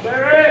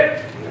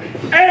 Barrett.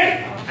 8.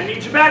 I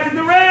need you back in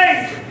the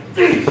ring.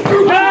 9.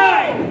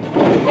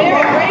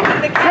 Barrett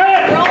breaking the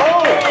count.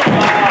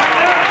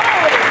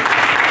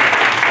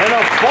 And a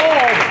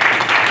fall.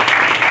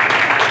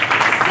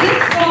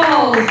 6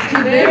 falls to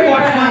Barrett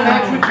Watch my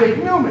match Brown. with Jake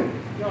Newman.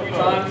 A few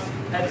times.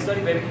 Had to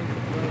study, baby.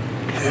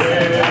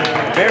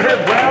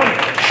 Barrett Brown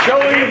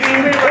showing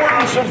the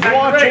importance of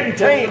watching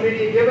tape.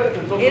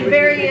 It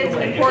very is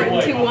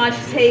important to watch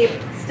tape.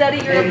 Study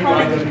your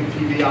opponent.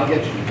 TV, I'll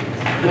get you.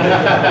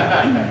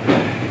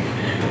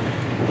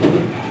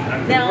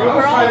 Now, I was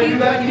for all trying of to do you,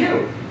 that to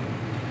you.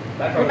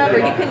 remember,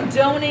 you can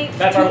donate to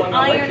That's our one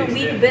I like to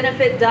see.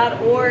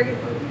 ironweekbenefit.org.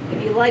 If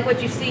you like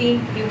what you see,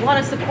 if you want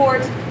to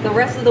support the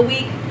rest of the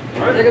week,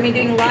 they're going to be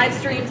doing live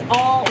streams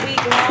all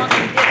week long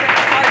in different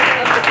parts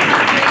of the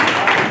country.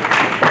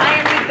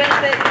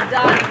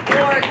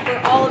 ironweekbenefit.org for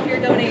all of your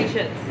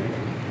donations.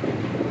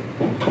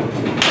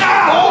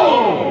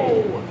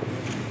 Oh!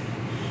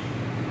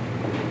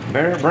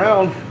 Barrett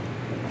Brown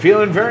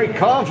feeling very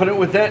confident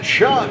with that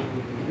shot.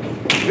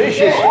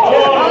 Vicious.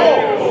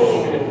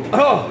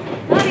 Oh.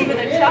 Not even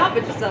a chop,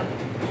 it's just a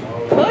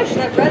push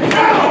that resonated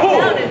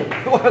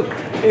down. Well,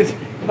 it's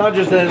not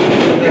just the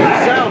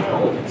sound,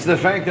 it's the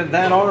fact that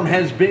that arm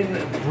has been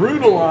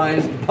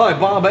brutalized by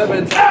Bob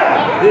Evans this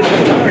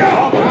entire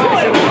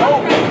competition.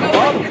 Oh,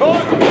 Bob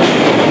caught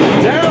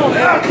down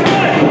and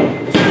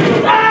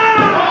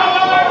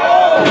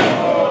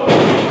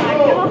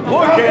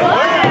look at that.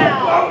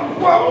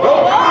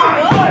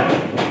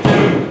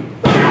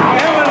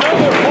 And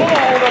another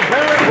fall to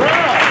Barrett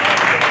Brown.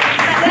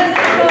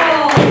 7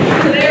 falls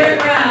to Barrett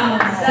Brown.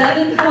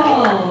 7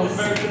 falls.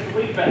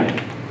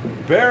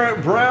 Barrett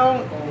Brown,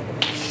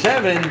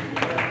 7. To 6.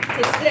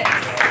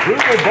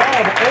 Brutal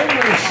Bob,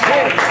 only 6.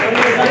 And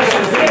this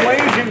has been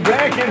waging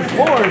back and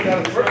forth.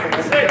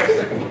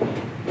 6.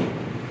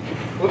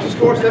 What's the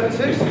score,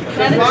 7-6?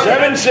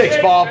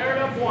 7-6, Bob.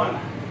 Barrett up 1.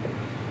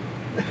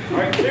 All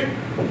right, 2.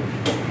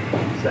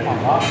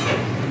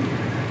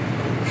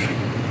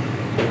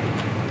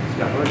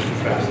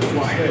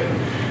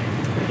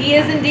 He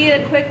is indeed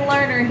a quick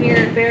learner here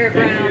at Barrett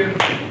Brown.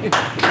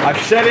 I've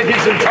said it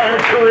his entire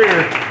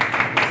career.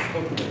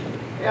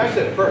 Yeah, I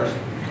said it first.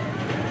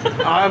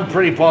 I'm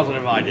pretty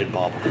positive I did,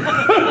 Bob.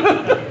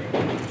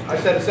 I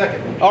said it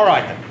second. All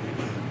right, then.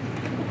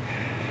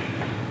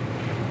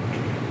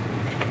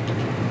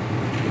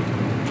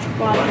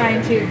 While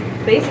trying to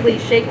basically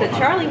shake the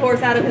Charlie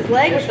horse out of his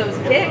leg with those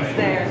kicks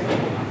there.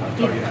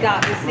 He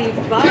got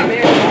received by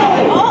Barrett.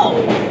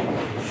 Oh!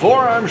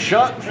 Forearm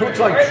shot, looks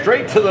like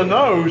straight to the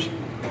nose.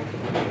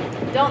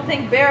 Don't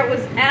think Barrett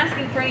was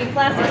asking for any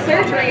plastic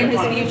surgery in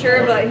his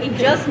future, but he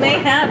just may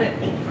have it.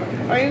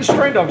 I mean,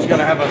 Stray Dog's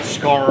gonna have a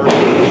scar.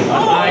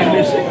 Eye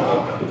missing.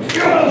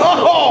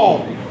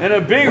 Oh! And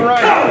a big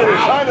right hand to the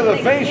side of the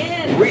face.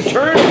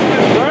 Return to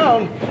the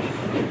ground.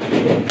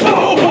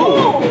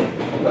 Oh!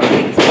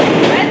 Big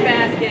red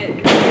basket.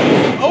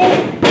 Oh!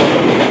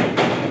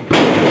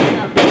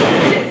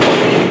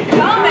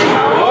 Coming.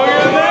 Look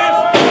at this!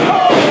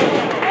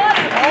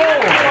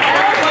 What a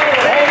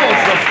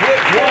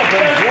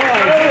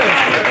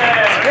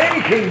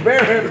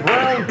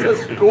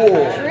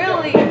Ooh.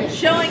 Really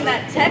showing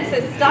that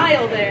Texas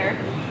style there.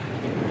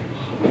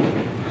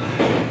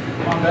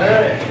 Come on,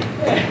 Barrett.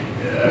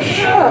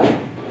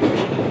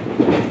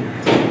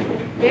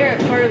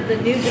 Barrett, part of the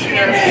New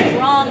Japan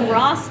Strong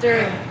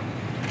roster.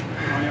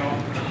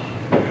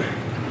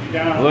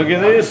 Look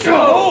at this.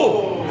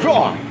 Oh,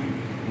 God.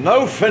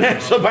 No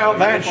finesse about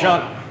that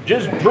shot.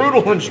 Just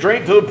brutal and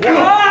straight to the point. Much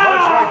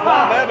like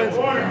Bob Evans.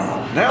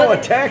 Now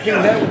attacking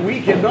that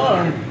weakened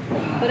arm.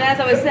 But as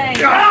I was saying,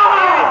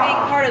 Barrett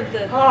being part of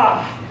the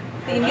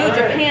New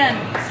Japan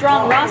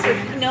Strong roster,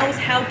 he knows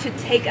how to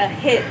take a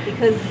hit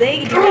because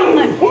they do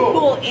not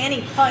pull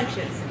any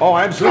punches. Oh,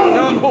 absolutely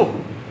not.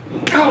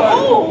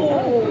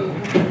 Oh!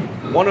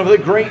 One of the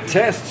great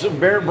tests of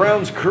Barrett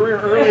Brown's career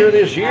earlier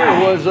this year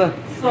was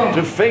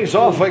to face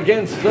off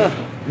against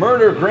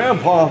Murder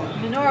Grandpa.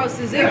 Minoru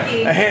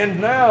Suzuki. And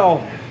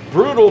now,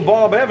 brutal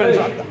Bob Evans.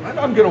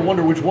 I'm going to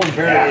wonder which one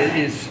Barrett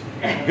is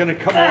going to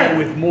come away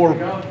with more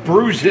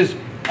bruises,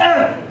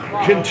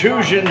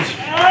 contusions.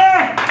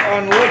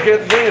 And look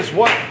at this.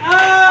 What?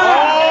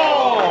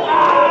 Oh!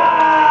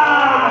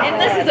 And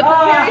this is a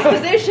precarious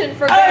position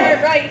for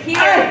Barrett right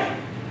here.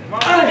 He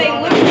may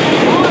lose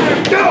his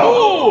arm.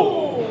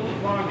 Oh!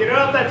 Come on, get it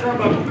off that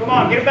turnbuckle. Come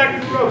on, get it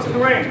back to the ropes in the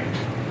ring.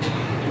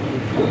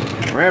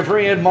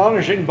 Referee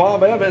admonishing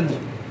Bob Evans.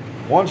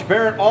 Wants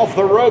Barrett off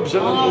the ropes,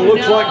 and it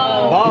looks like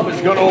Bob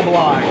is going to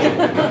oblige.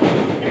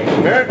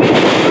 Barrett.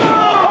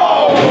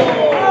 Oh!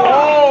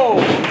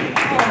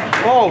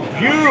 Oh,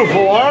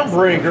 beautiful arm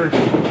breaker.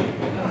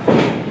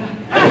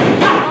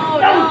 Oh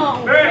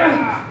no!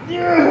 Barrett!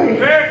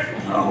 Barrett!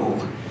 Oh,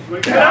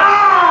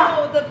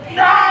 the pain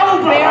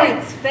on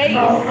Barrett's face.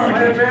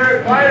 Fight it,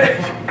 Barrett, fight it!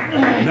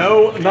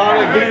 No, not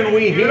again.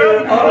 We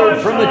hear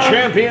uttered from the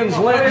champion's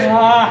lips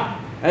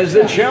as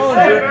the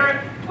challenger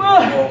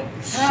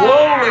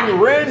slowly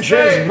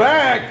wrenches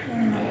back.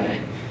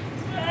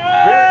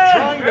 Barrett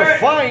trying to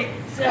fight.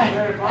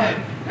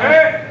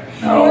 Barrett!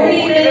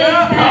 40 minutes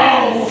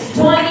passed.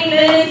 20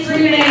 minutes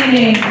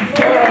remaining.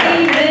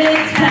 40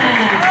 minutes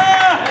passed.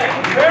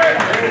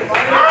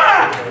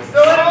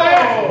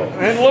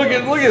 And look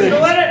at it.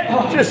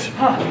 Just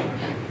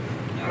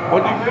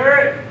what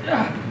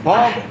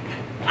Bob.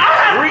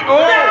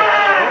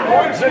 And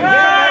once again,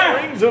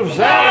 that rings of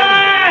sound.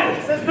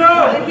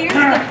 But here's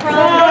the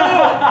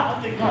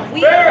problem.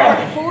 We are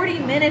 40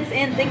 minutes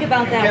in. Think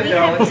about that. We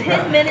have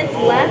 10 minutes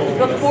left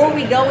before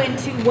we go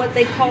into what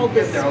they call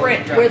the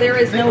sprint, where there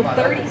is no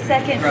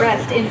 30-second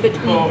rest in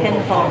between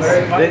pinfalls.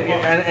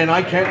 And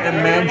I can't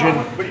imagine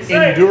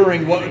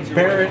enduring what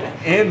Barrett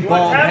and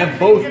Bob have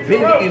both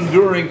been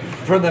enduring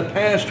for the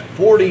past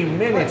 40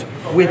 minutes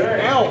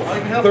without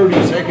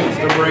 30 seconds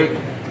to break.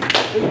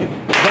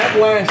 That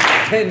last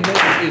 10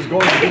 minutes is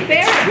going to be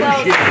Barrett,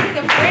 though, speaking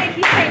of break,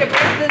 he's trying to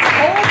break this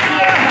hold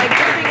here by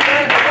gripping it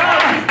in the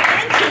rope.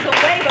 He's inches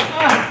away from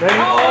That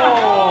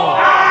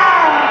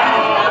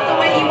is not the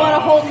way you want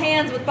to hold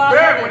hands with Bob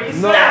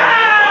Evans. No.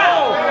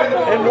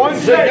 And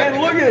once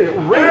again, look at it.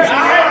 Wrenching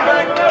it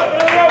back.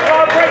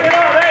 Break it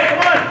off! Hey,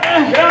 come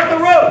on! Get off the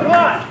rope! Come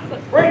on!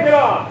 Break it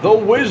off! The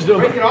wisdom.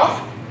 Break it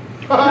off?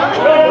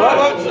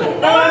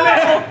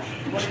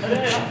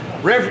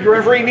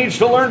 Referee needs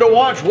to learn to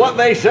watch what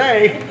they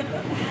say.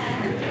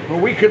 Well,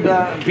 we could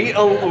be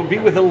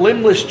with a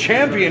limbless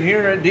champion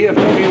here at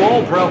DFW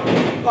All Pro,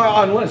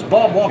 unless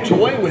Bob walks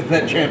away with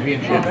that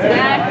championship.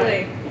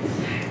 Exactly.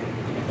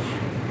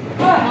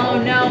 Oh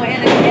no,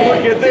 and again.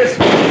 Look at this.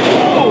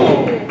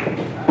 Oh.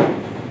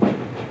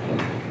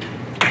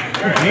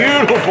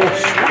 Beautiful,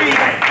 sweet.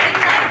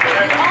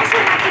 You also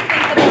have to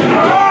think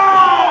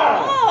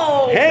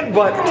about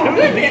Headbutt to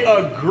the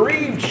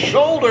aggrieved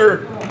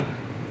shoulder.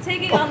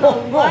 taking on the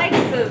likes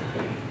of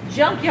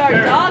Junkyard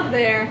Dog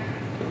there.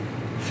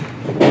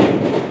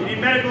 You need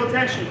medical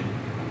attention.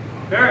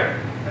 Barrett,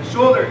 that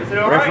shoulder, is it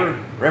alright?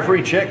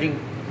 Referee checking.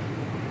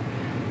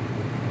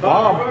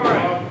 Bob.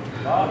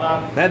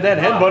 That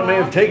headbutt may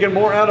have taken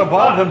more out of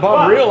Bob than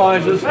Bob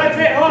realizes. That's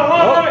it, hold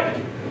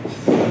on.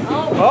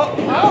 Oh.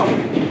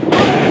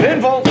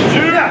 Pinfall. Two.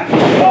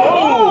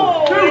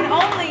 Oh, and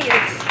only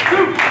it's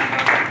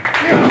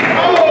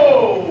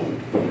Oh!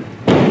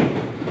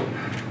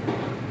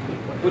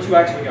 What you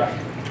actually got?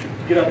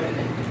 Get up.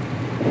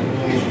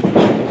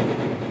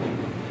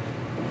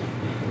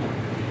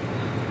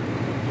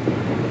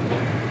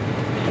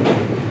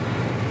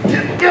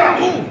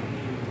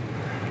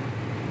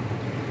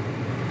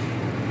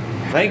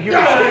 Thank you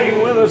for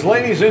staying with us,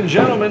 ladies and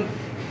gentlemen.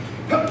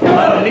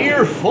 A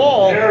near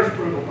fall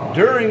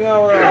during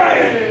our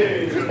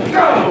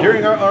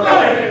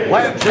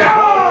laps and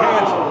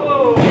broadcast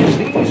is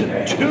these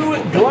two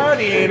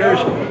gladiators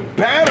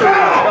batter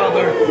each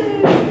other.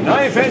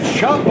 Knife edge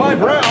shot by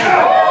Brown.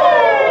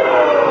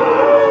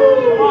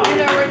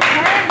 and a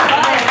return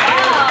by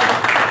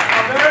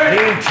Bob.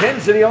 The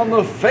intensity on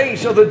the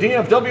face of the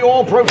DFW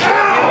All Pro champion.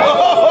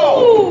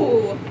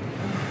 Oh!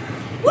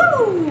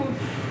 Woo!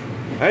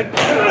 And,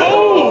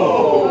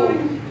 oh!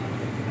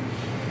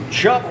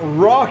 chop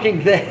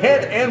rocking the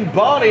head and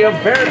body of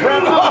Barrett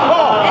Brown. And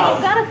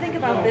you've got to think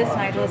about this,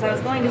 Nigel, as I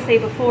was going to say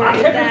before, I'm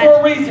is here that...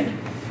 for a reason.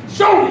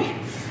 Show me.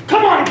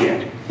 Come on,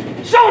 kid.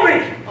 Show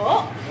me.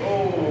 Oh,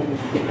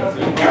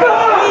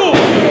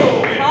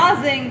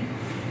 pausing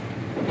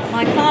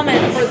my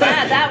comment for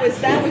that. That was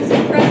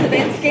impressive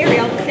and scary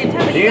all at the same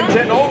time. But The you got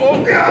intent.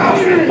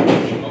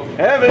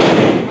 Evans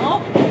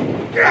oh,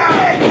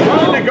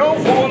 trying to go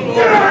for it.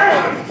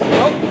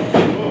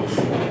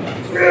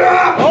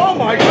 Oh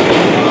my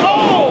God.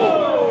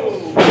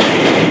 Oh!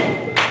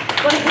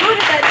 but who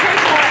did that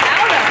take more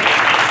out of?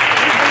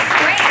 Is the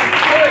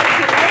strength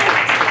to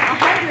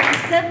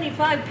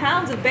 175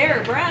 pounds of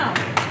Barrett Brown.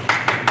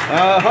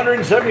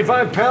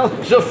 175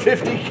 pounds of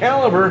 50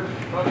 caliber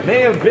may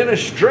have been a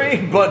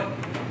strain, but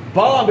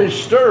Bob is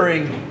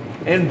stirring,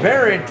 and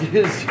Barrett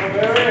is,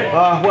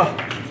 well,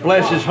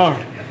 bless his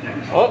heart.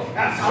 Oh,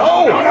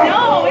 oh!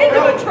 No,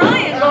 into a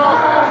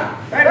triangle.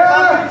 Hey,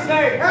 what do you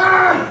say?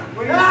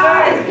 What do you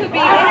say? This could be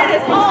it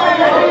as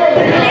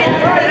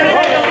home.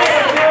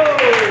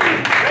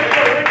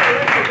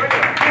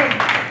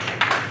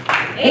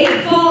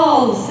 Eight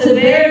falls to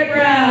Barrett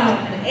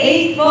Brown.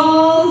 8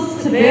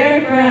 falls to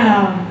Barrett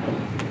Brown.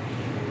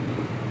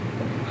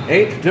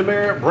 8 to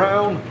Barrett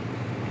Brown,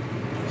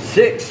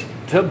 6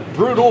 to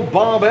brutal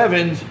Bob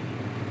Evans.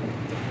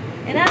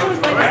 And as I was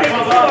going to say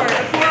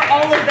before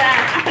all of that,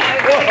 I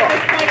was going to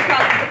point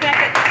across the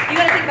fact that you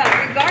got to think about it,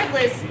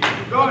 regardless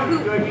Keep going. of who,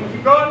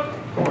 Keep going. Of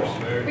course.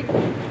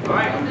 All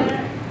right.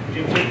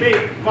 Jim,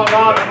 feet. Come on,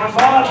 Bob. Come on,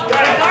 Bob.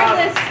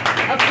 regardless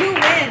of who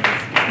wins,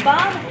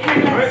 Bob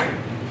has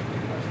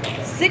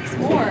 6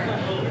 more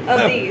of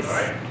these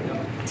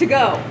to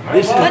go.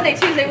 Monday,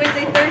 Tuesday,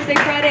 Wednesday, Thursday,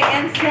 Friday,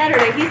 and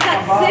Saturday. He's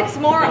got 6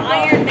 more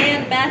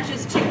Ironman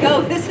matches to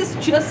go. This is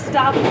just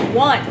stop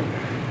 1.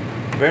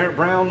 Barrett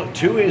Brown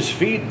to his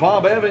feet,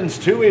 Bob Evans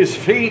to his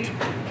feet.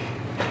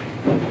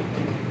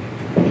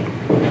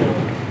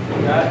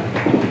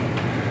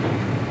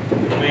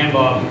 Man,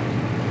 Bob.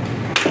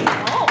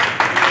 Oh,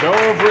 Show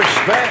of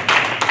respect.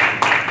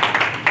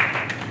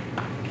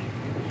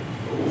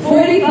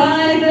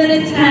 45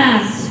 minutes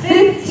past.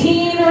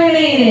 15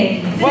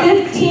 remaining.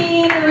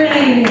 15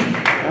 remaining.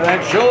 Now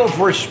that show of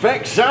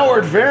respect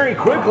soured very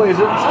quickly as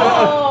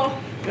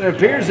it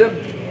appears that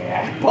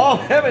Bob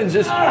Evans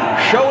is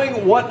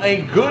showing what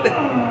a good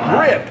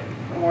grip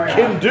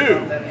can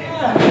do.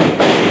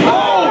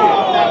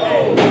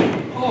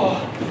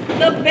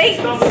 the bait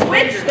and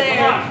switch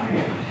there.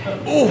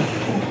 Ooh.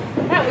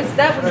 That was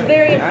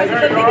very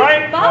impressive. But All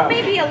right. Bob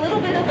may be a little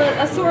bit of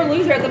a sore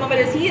loser at the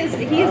moment, as he is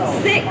 6. I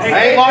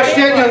ain't lost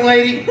yet, young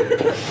lady.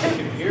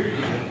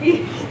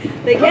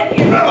 They get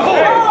here.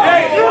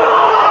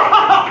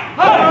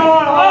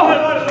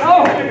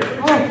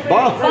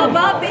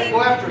 Bob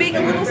being a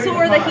little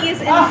sore that he is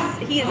 6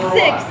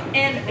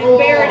 and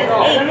Barrett is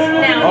 8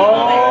 now.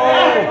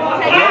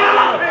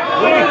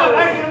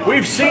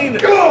 We've seen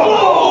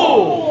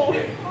no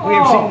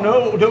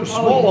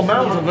small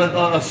amount of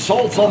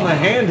assaults on the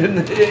hand in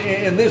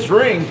this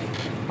ring.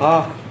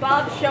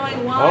 Bob's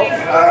showing why.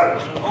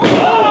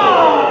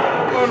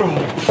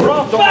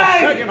 Dropped on the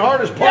second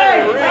hardest part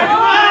of the ring.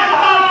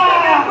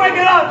 Break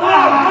it up.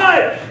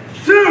 1,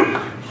 2,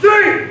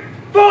 3,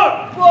 4.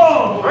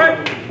 All right.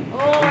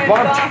 Oh, and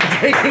Bob Bob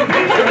taking it to the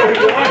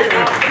wire.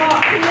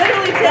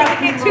 literally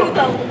taking it to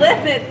the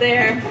limit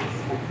there.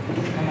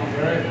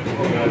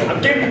 I'm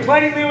giving you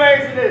plenty of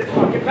leeways in this.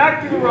 Come on, get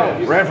back to the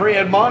ropes. Referee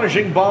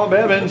admonishing Bob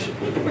Evans.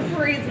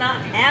 Referee's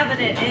not having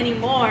it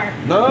anymore.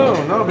 No,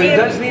 but he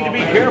does need to be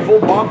careful.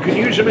 Bob could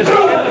use him as a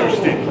kendo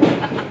stick.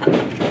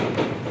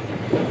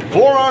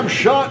 Forearm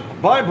shot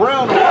by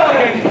Brown,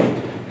 rocking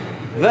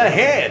the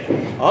head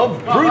of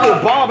brutal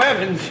Bob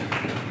Evans.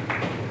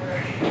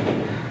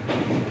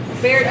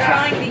 Barrett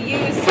trying to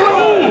use,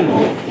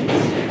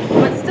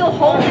 but still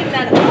holding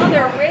that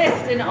other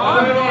wrist and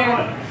arm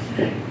there.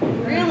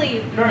 Really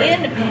in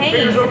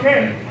pain.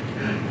 Okay.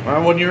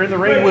 Well, when you're in the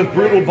ring with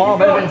brutal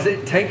Bob Evans,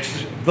 it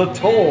takes the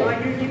toll,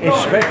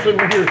 especially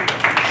when you're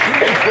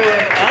shooting for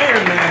an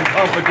Ironman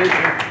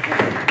competition.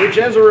 Which,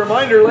 as a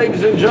reminder,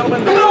 ladies and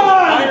gentlemen, this is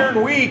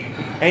Iron Week,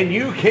 and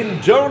you can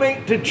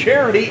donate to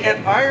charity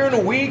at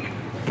Iron Week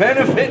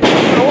Benefit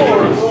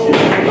Stores.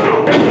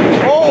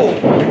 Oh!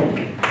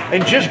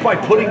 And just by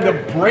putting the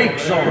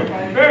brakes on,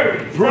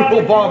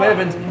 brutal Bob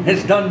Evans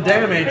has done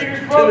damage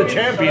to the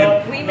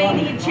champion. We may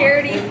need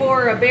charity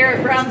for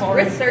Barrett Brown's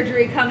wrist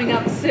surgery coming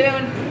up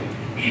soon.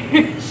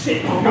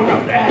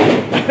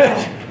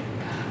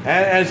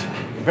 As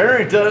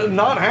Barrett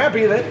not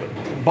happy that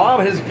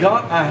Bob has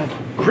got a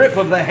grip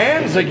of the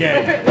hands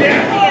again.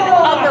 An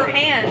upper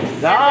hand.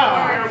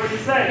 What do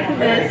you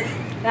say?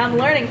 I'm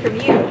learning from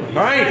you.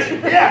 Right.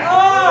 Say,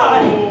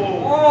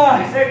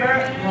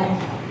 Barrett.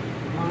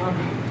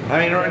 I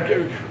mean,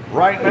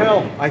 right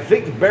now, I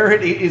think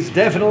Barrett is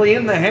definitely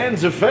in the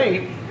hands of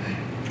fate.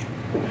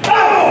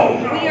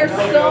 We are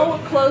so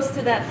close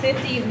to that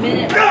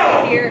 50-minute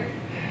mark here.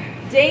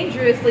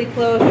 Dangerously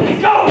close.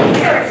 It's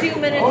 2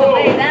 minutes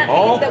away. That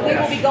means that we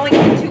will be going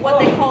into what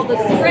they call the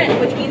sprint,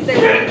 which means there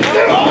will be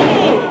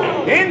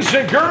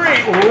Enziguri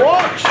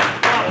rocks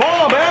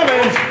Bob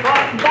Evans.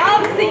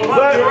 Bob seems The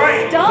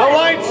stunned,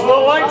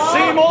 lights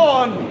seem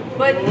on,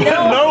 but but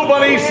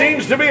nobody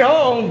seems to be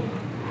home.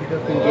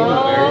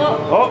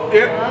 Oh,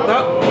 yeah,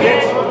 no,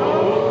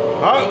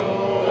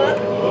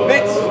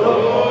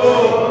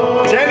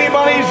 it's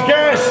anybody's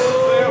guess.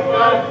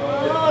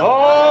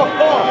 Oh,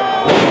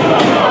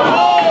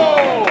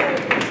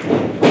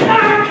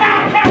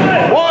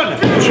 one,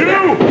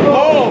 two,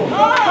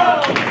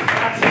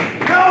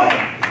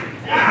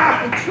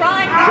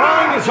 trying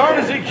as hard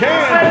as he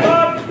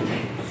can.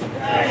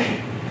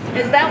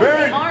 Is that was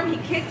Barrett. the arm he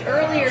kicked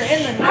earlier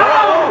in the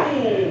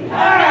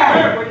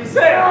night? What do you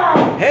say?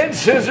 Head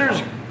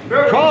scissors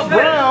caught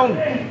Brown.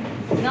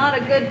 Not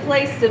a good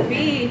place to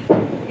be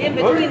in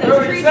between What those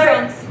do tree you say?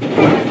 trunks.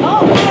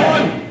 Oh,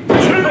 One,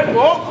 two,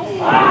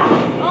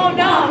 oh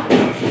no!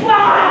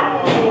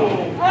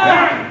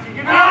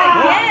 Again.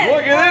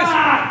 look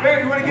at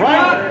Barrett, you want to this. give it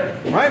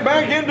up? Right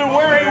back into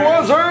where he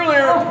was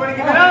earlier. You want to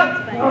give it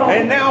up?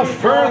 And now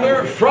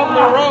further from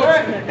the ropes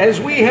as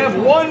we have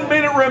 1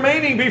 minute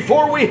remaining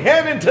before we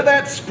head into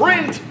that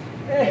sprint.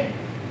 Come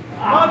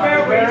on,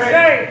 Barrett, what do you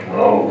say?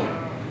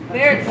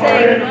 Barrett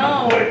saying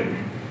no.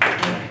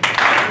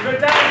 Good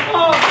down, come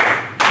on.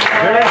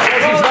 Barrett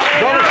says he's not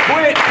going to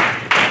quit.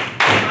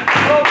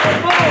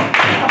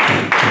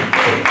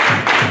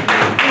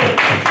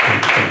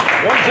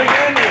 Once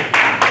again,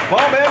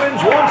 Bob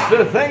Evans wants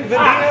to thank the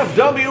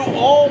DFW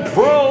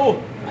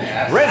All-Pro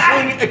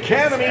Wrestling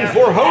Academy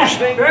for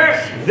hosting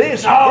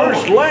this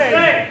first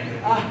leg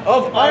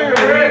of Iron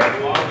Man.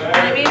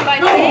 I mean, by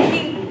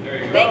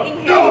thanking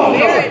him,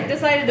 Barrett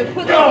decided to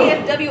put the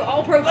DFW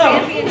All-Pro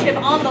Championship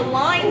on the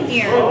line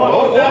here. Hey,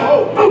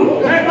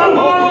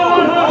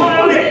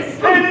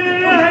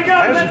 hang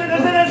on.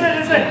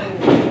 That's it.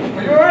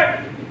 Are you alright?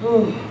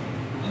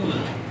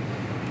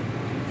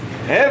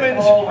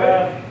 Evans.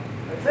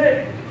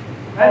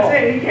 That's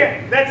it. He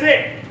can't. That's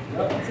it.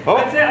 Oh,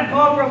 That's it. I'm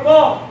calling for a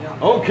fall.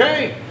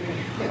 okay.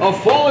 A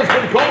fall has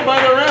been called by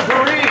the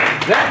referee.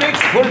 That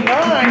makes for 9.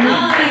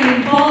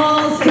 9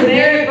 falls to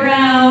Barrett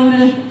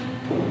Brown.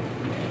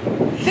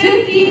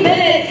 50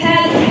 minutes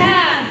has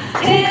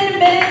passed. 10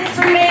 minutes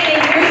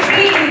remaining, which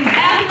means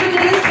after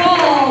this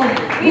fall,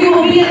 we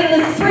will be in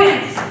the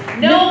sprint.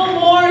 No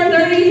more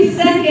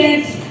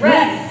 30-second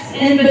rests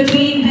in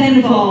between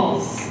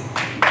pinfalls.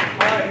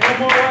 Alright, no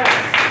more rest.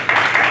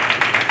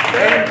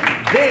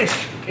 This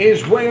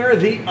is where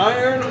the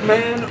Iron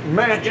Man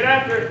match Get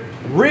after it.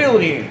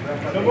 really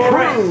No more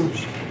rest.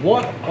 proves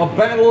what a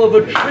battle of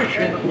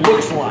attrition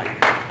looks like.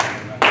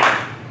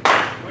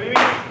 What do you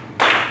mean?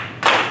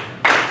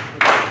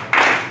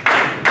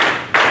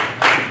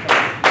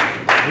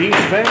 These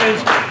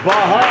fans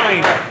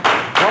behind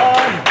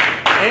Bob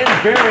and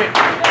Barrett,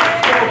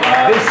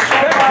 this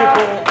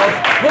spectacle of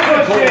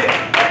clinical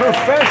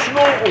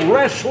professional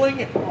wrestling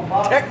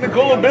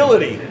technical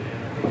ability.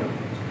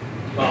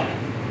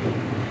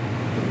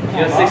 You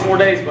got 6 more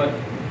days, bud.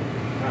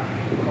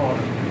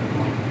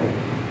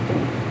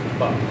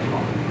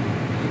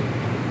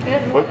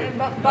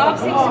 Bob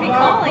seems to be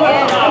calling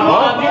it.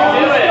 Bob, Do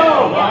it.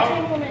 Yeah,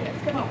 10 more minutes.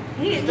 Come on.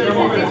 He says he's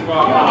calling it.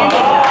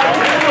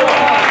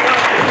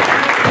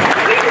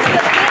 Here's the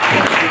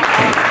thing.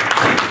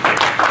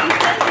 He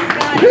says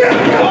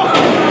he's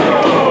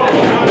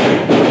got.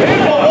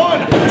 One,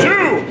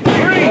 two,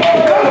 three.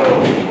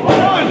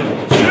 1,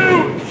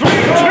 2, 3.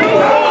 2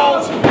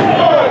 falls.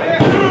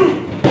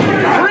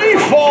 3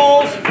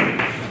 falls.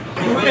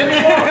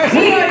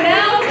 We are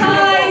now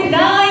tied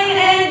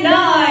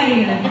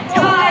 9-9.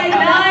 Tied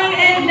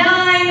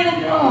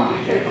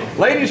 9-9.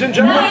 Ladies and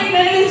gentlemen, 9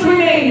 minutes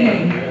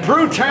remaining.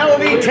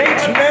 brutality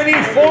takes many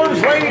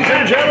forms, ladies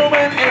and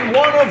gentlemen, and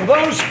one of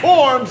those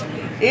forms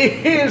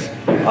is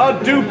a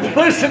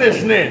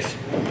duplicitousness.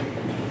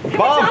 Can we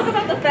talk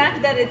about the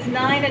fact that it's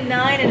 9-9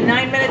 and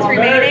 9 minutes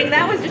remaining?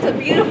 That was just a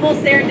beautiful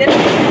serendipity.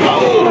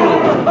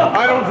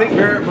 I don't think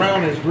Barrett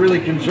Brown is really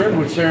concerned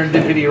with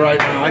serendipity right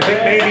now. I think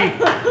maybe,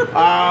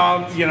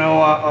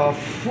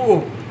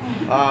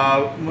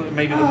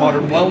 maybe the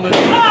modern wellness.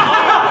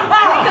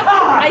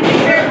 I think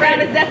Barrett Brown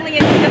is definitely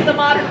in the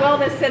Modern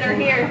Wellness Center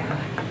here.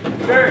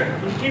 Barrett,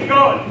 keep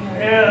going.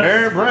 Yeah.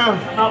 Barrett Brown,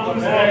 Not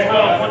losing that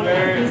title.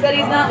 He said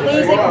he's not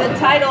losing the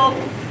title.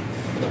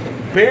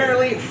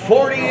 barely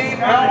 48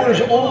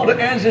 hours old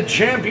as a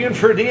champion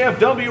for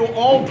DFW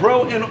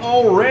All-Pro, and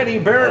already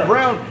Barrett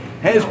Brown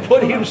has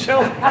put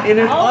himself in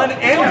an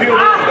unenviable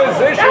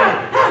position.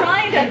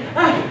 Trying to.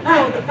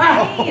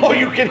 Oh,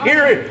 you can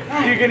hear it.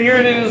 You can hear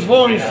it in his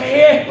voice.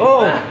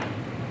 Oh,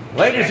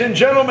 ladies and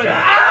gentlemen,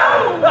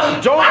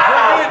 don't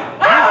forget,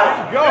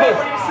 you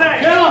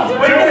can go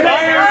to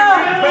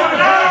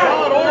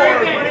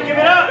ironbenefit.org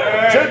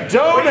to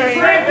donate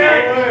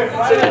Barrett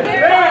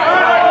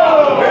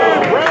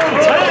Brown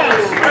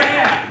Task.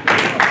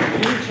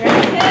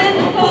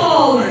 10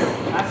 falls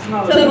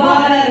to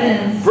Bob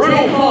Evans.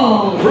 10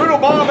 falls. Brutal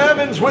Bob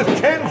Evans with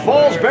 10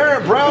 falls,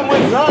 Barrett Brown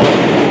with 9.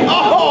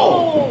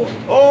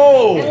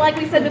 Oh! And like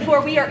we said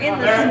before, we are in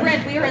the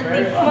sprint. We are in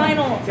the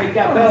final 7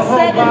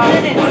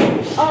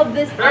 minutes of of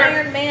this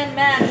Ironman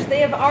match. They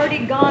have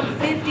already gone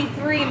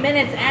 53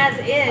 minutes as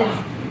is.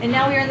 And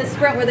now we are in the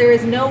sprint where there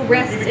is no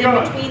rest in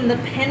between the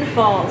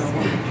pinfalls.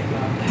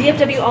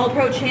 DFW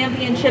All-Pro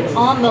Championship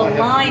on the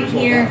line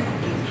here.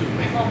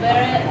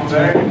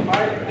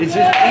 This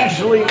is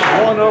easily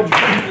one of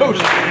the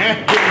most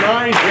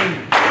agonizing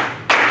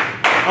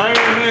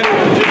Ironman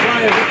matches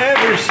I have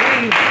ever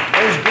seen,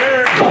 as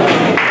Barrett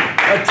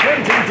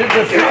attempting to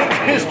defend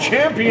his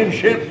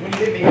championship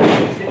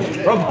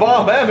from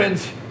Bob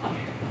Evans.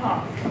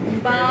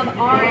 Bob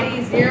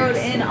already zeroed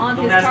in on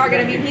his target.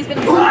 I mean, he's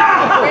been working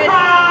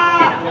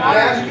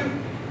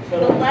the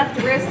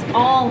left wrist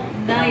all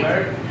night.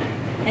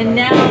 And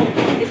now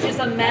it's just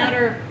a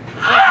matter of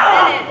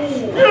minutes.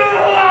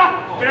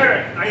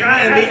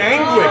 And the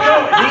anguish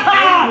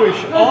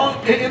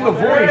in the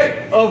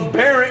voice of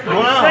Barrett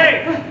Brown.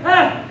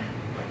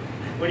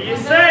 What do you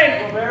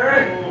say?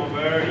 Barrett.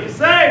 What do you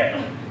say?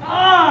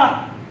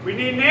 We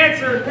need an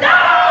answer.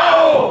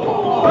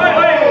 No!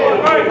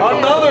 Wait.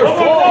 Another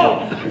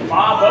fall.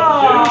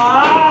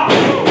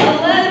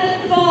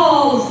 11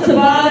 falls to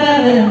Bob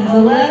Evans.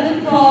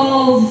 11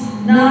 falls,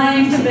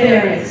 9 to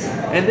Barrett.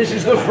 And this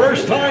is the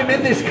first time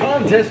in this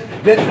contest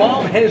that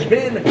Bob has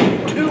been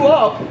 2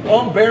 up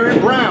on Barrett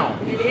Brown.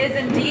 It is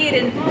indeed,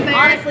 and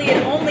honestly,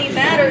 it only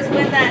matters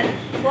when that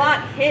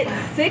clock hits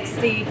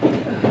 60.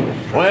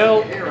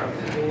 Well,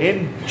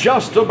 in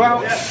just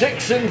about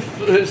 6 and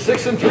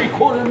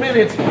 3/4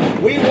 minutes,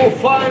 we will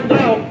find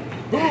out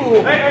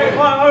who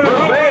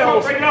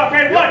prevails. Bring it up,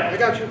 hey, what? I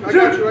got you.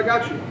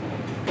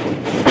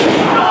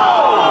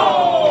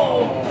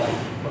 Oh!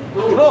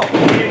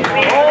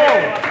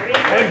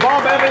 And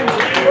Bob Evans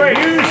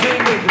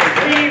using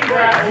the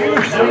gravity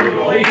and the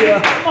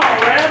momentum.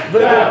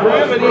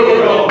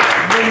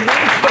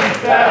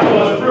 That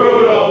was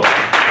brutal.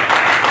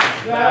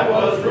 That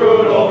was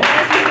brutal.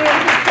 As you hear the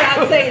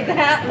crowd say,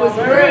 that was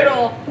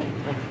brutal.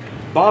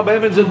 Bob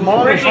Evans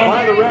admonished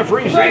by the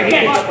referee, saying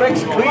he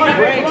expects clean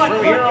breaks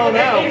from here on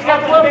out.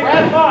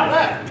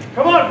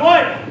 Come on,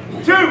 1,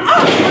 2.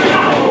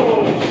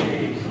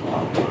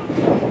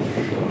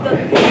 The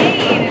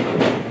pain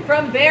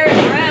from Barrett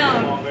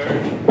Brown.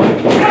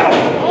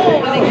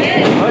 Oh, and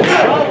again. A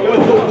shot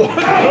with the one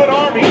good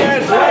arm he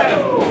has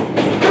left.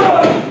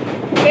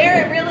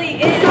 Barrett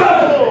really is a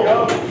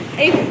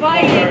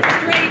fighting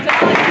straight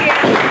on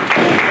here.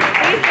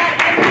 He's got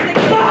everything.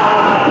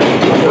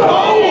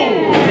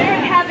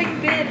 Barrett having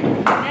been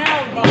now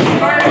the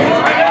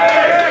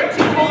first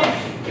to hold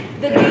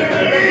the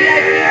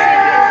VIP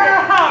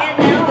Championship and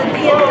now the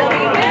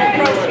DFW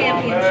Pro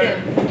Championship.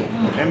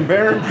 And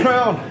Barrett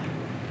Brown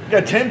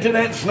attempted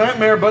that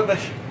snapmare, but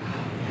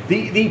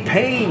the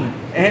pain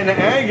and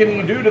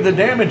agony due to the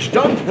damage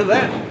done to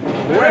that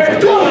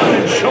left arm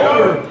and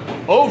shoulder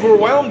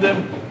overwhelmed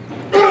him.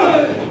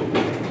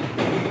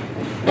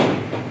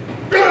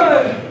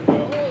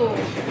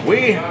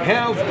 We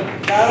have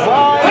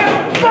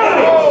 5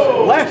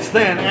 less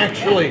than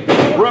actually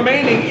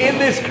remaining in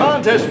this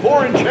contest,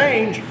 4 and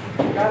change.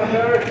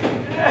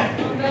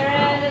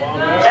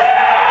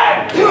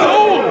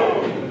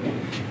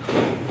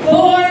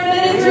 4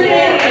 minutes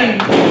remaining.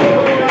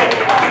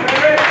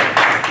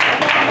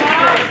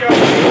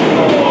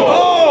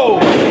 Oh!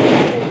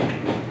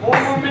 4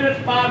 more minutes,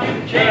 Bob, you're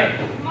the champ.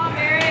 Come on,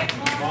 Barrett.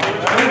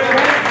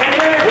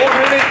 4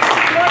 minutes.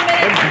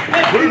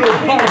 And brutal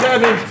Bob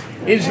Evans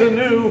is the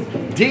new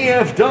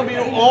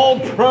DFW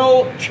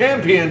All-Pro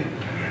Champion.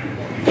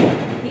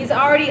 He's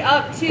already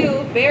up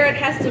 2. Barrett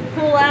has to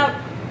pull out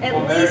at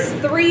least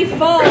 3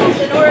 falls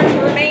in order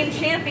to remain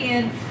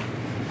champion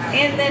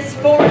in this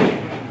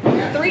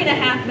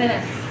 3.5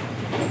 minutes.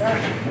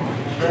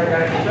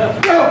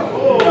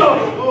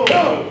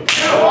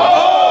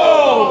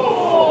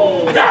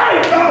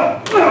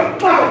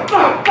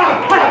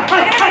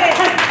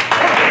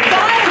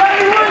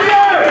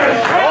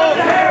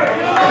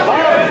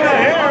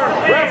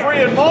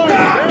 Referee admonished.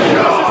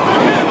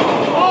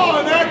 Oh,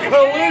 and that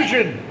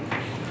collision.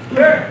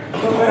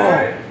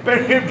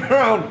 Barrett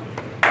Brown.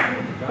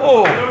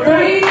 Oh.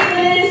 3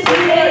 minutes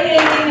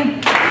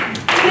remaining.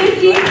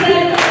 57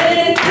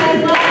 minutes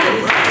has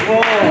left.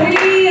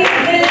 3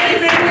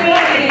 minutes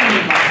remaining.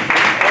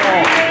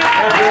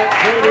 After that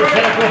shoulder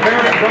tackle,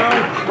 Barrett Brown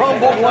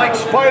crumbled like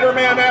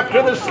Spider-Man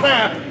after the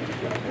snap.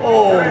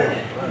 Oh.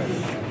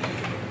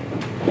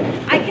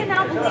 I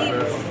cannot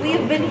believe we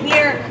have been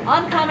here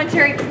on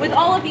commentary with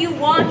all of you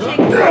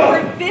watching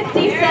for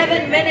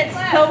 57 minutes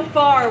so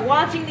far,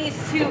 watching these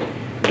two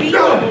beat,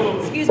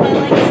 excuse my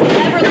language,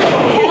 never the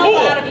hell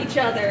out of each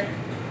other.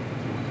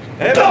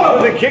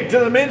 Evans with a kick to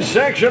the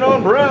midsection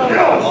on Brown.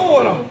 Oh,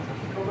 and a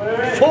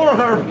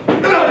forearm.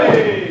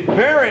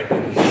 Barrett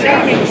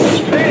seeming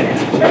spent.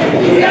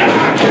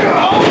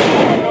 Oh,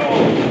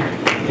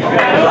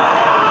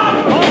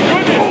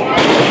 goodness.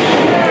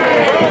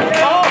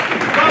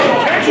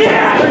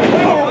 Again.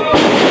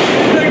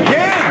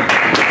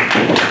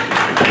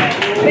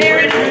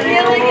 Barrett's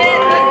feeling it.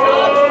 The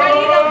dog's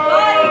ready to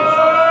fight.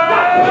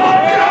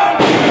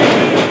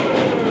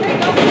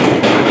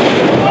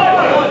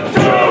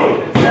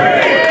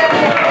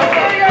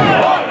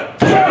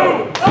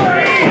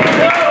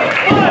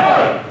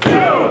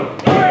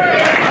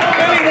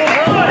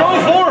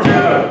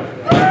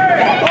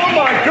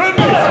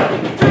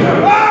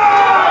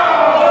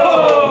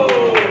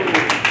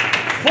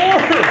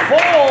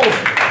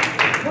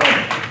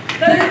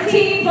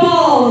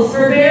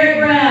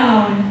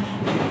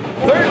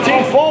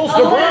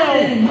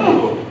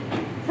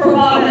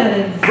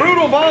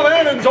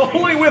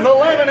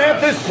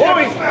 this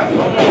point.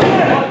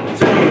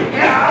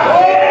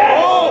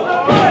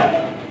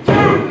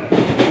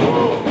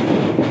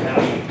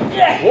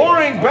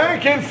 Warring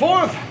back and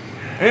forth,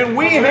 and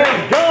we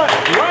have got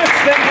less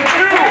than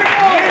 2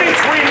 minutes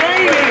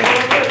remaining.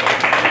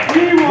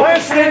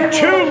 Less than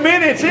 2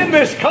 minutes in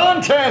this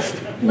contest.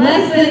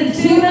 Less than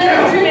 2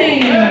 minutes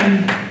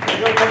remaining.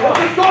 What's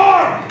the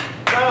score?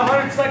 Got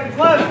 100 seconds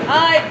left.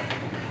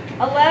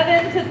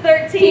 11 to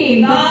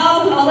 13.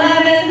 Bob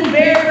 11,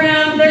 Barrett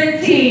Brown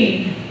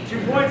 13.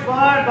 2 points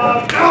behind,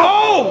 Bob.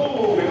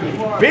 Oh!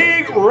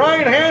 Big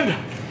right hand.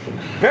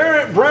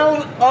 Barrett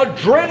Brown,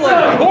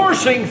 adrenaline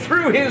coursing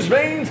through his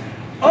veins,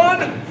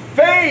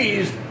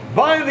 unfazed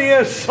by the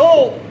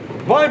assault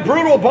by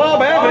Brutal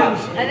Bob Evans.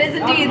 That is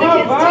indeed. The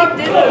kids' team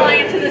did fly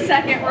into the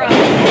second row.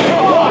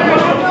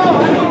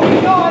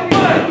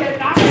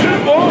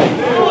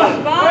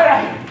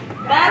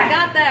 Bob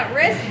got that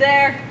wrist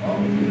there.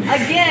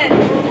 Again.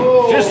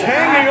 Just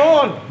hanging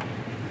on.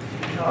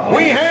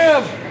 We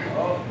have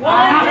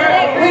 1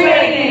 minute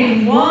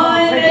remaining.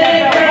 1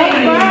 minute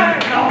remaining.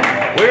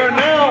 We are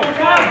now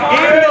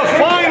in the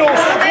final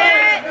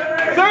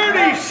stretch.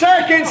 30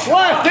 seconds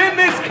left in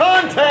this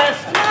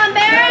contest. Come on,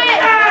 Barrett.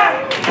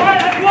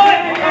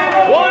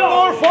 One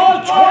more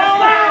fall,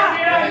 12.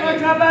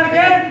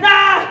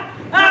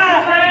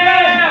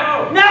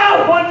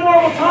 No! One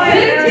more will tie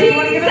it.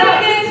 15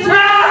 seconds. 15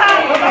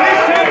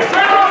 seconds.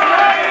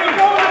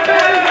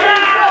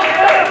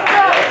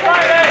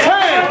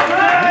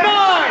 10,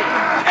 9,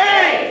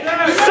 8,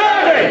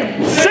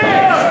 7,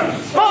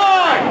 6,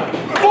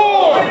 5,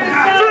 4,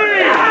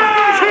 3,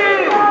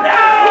 2,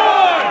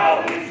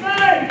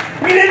 1.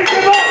 We didn't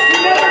give up.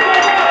 We never gave up.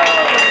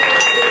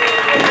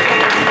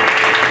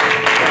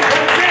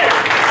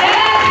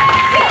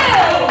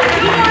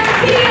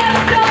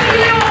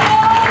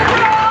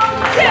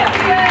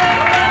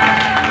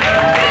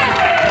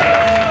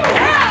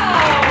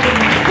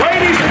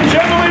 Ladies and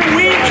gentlemen,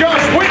 we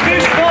just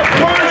witnessed the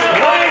first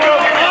leg of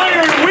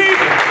Iron Week.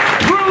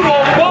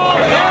 Brutal Bob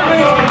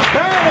Evans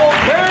battle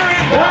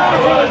Barrett Brown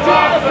for the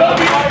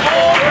DFW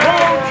All-Pro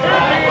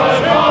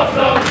Championship.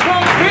 The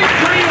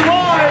victory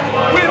lies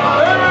with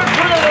Barrett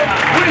Brown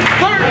with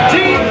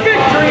 13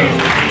 victories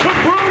to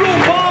Brutal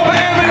Bob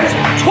Evans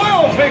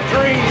 12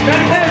 victories.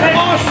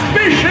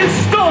 Auspicious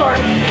start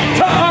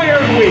to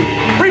Iron Week.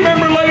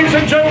 Remember, ladies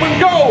and gentlemen,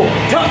 go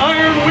to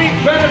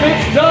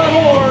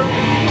ironweekbenefits.org.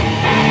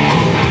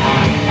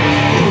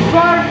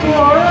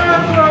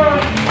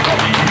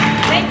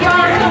 Thank you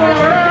all so much for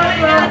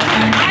joining us.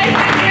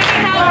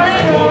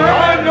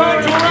 I'm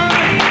Nigel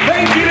Ryan.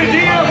 Thank you to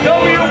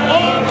DFW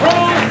All-Pro,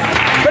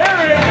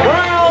 Barrett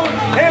Brown,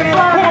 and of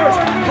course,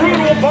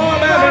 Brutal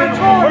Bob Evans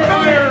for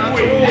Iron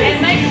Week.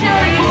 And make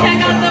sure you check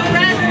out the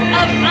rest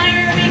of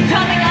Iron Week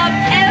coming up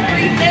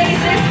every day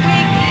this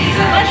week.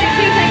 Monday,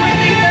 Tuesday,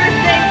 Wednesday,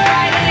 Thursday,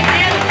 Friday,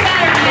 and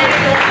Saturday.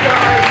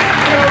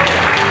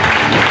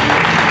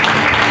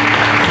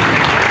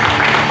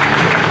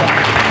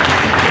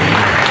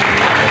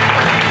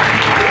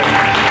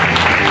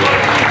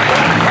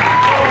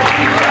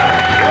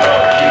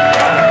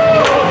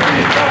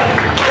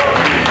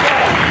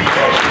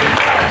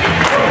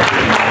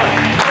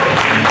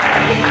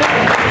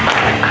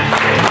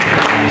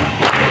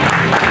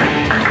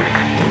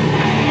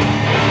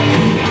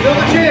 Still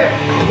the champ.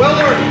 Well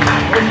earned.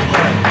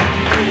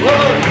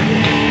 Well earned.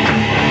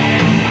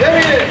 There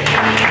he is.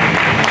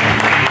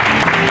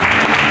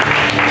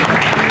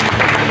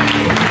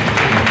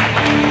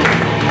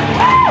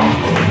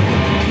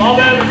 Bob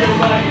Evans,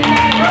 everybody.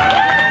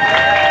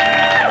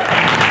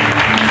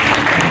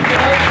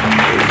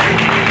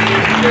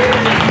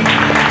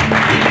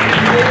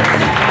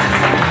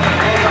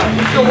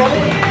 You still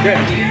rolling? Yeah.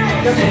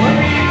 Guess what?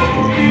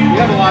 We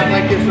have a lot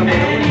like this on the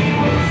other.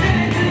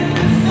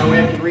 Now we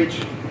have to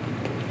reach.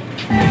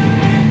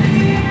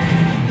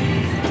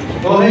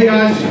 Well, hey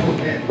guys.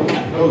 Man,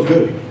 that was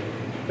good.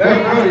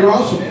 Barrett Brown, you're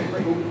awesome, man.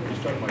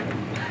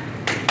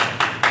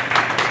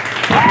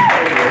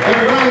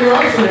 Barrett Brown, you're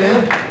awesome,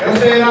 man. Gotta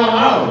say it out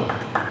loud.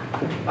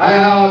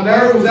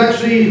 Barrett was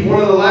actually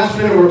one of the last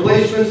minute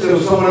replacements. There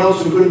was someone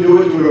else who couldn't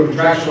do it due to a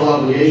contractual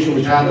obligation,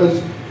 which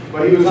happens.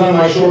 But he was on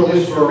my short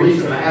list for a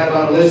reason. I had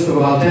about a list of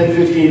about 10,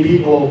 15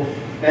 people,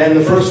 and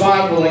the first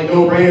 5 were like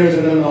no-brainers,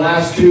 and then the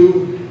last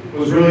 2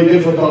 was really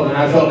difficult, and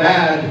I felt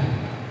bad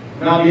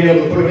not being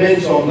able to put them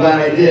in, so I'm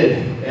glad I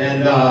did.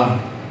 And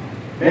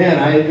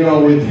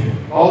man, with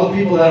all the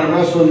people that I'm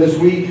wrestling this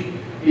week,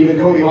 even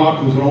Cody Hawk,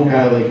 who's an old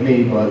guy like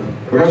me, but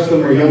the rest of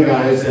them are young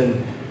guys,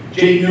 and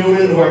Jade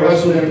Newman, who I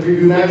wrestled in a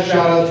preview match,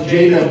 shout out to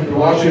Jade after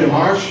watching in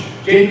March.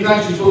 Jade was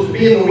actually supposed to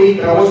be in the week,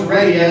 but I wasn't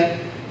ready yet.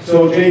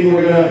 So Jaden,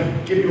 we're gonna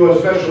give you a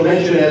special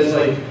mention as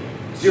like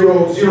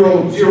 0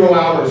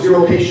 hour,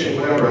 0 patient,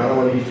 whatever. I don't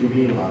want to be too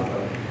mean about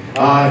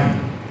that.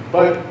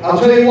 But I'll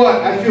tell you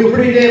what, I feel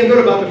pretty damn good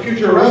about the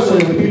future of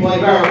wrestling with people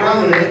like Barrett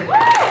Brown in it.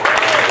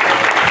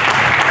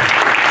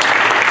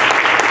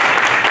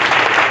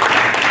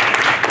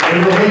 I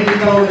don't hate to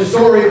tell this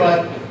story,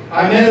 but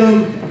I met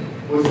him,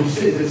 is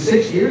it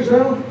 6 years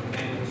now?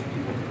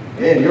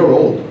 Man, you're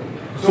old.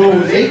 So it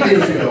was 8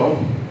 years ago,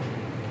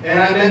 and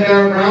I met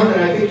Barrett Brown,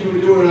 and I think you were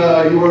doing,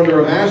 you were under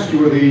a mask, you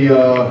were the,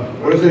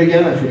 what is it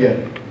again? I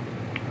forget.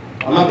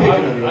 I'm not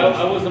picking on you.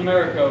 I was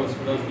Americos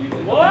for those of you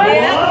that What?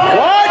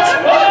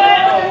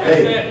 I'll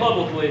Hey. say it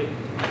publicly.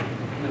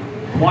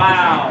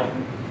 Wow.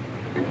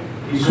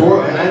 He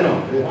swore, and I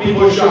know,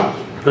 people are shocked.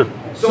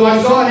 So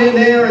I saw him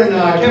there, and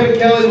Kevin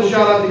Kelly, we'll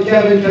shout out to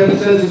Kevin. Kevin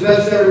says his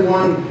best to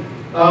everyone.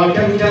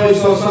 Kevin Kelly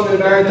saw something in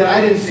Barrett that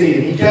I didn't see,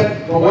 and he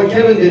kept, well, what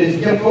Kevin did is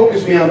he kept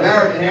focusing me on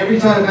Barrett, and every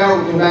time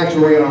Barrett would come back to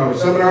a Ring of Honor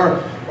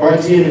seminar, or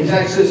I'd see him in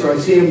Texas, or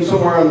I'd see him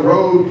somewhere on the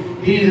road,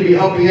 he needed to be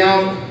helping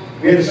out.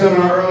 We had a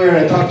seminar earlier,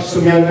 and I talked to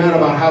some young men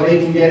about how they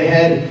can get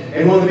ahead,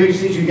 and one of the biggest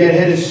things you get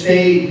ahead is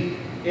stay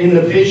in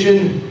the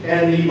vision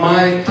and the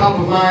mind, top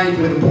of mind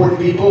with important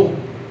people,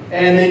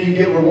 and then you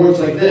get rewards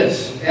like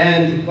this.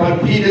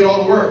 But he did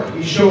all the work.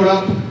 He showed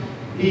up,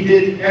 he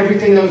did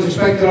everything that was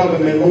expected of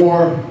him and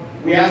more.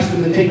 We asked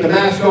him to take the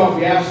mask off,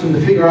 we asked him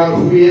to figure out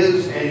who he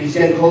is, and he's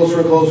getting closer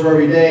and closer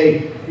every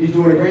day. He's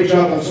doing a great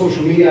job on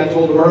social media. I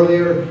told him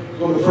earlier,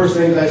 one of the first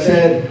things I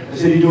said,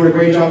 you're doing a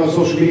great job on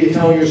social media,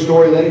 telling your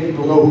story, letting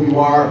people know who you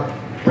are,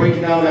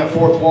 breaking down that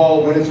fourth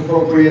wall when it's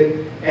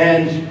appropriate.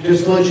 And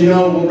just to let you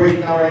know, we'll break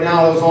it down right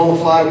now. That was on the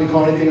fly. We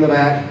call anything in the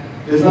back.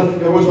 There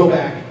was no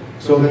back,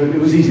 so it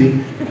was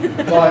easy.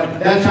 But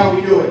that's how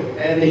we do it.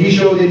 And he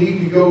showed that he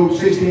could go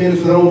 60 minutes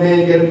with an old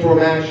man, get him to a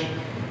match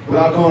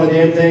without calling a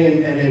damn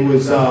thing. And it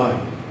was,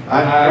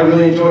 I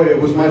really enjoyed it.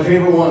 It was my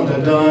favorite ones.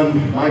 I've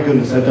done, my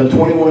goodness, I've done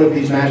 21 of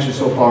these matches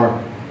so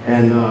far.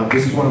 And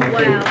this is one of my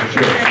favorites for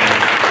sure.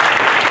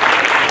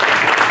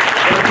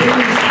 But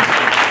please,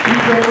 keep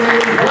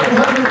donating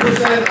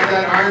 100% of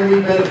that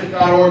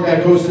IronWeekBenefit.org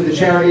that goes to the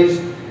charities.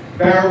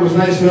 Barrett was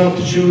nice enough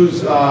to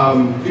choose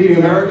Feeding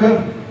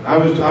America. I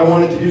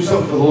wanted to do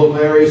something for the local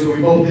area, so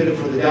we both did it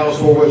for the Dallas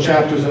Fort Worth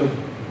chapters of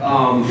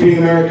Feeding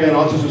America and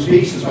Autism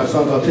Speaks, since my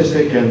son's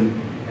autistic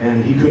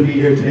and he couldn't be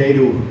here today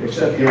to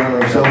accept the honor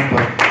himself.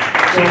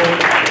 So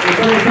it's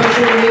very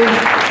special to me.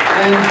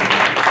 And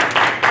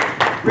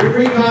Rick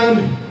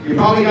Recon, you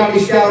probably got me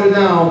scouted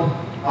now.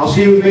 I'll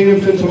see you in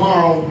Binghamton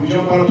tomorrow. We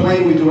jump on a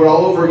plane, we do it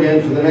all over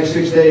again for the next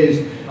 6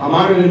 days. I'm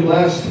honored and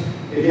blessed.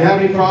 If you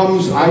have any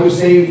problems, I was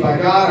saved by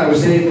God. I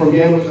was saved from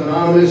Gamblers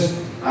Anonymous.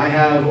 I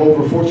have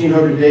over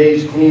 1,400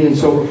 days clean and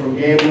sober from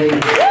gambling.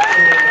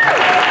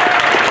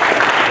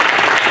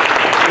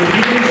 If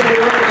you think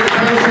it'll work, if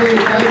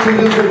counseling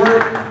doesn't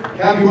work,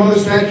 have your mother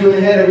smack you in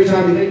the head every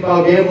time you think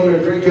about gambling or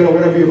drinking or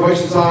whatever your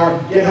vices are,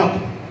 get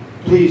help.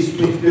 Please,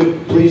 please do.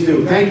 Please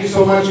do. Thank you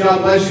so much.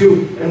 God bless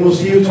you, and we'll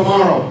see you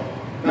tomorrow.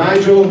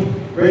 Nigel,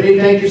 Brittany,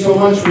 thank you so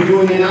much for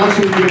doing the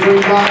announcing. You did a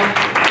great job.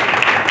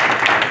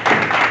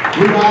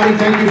 Everybody,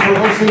 thank you for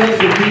hosting us.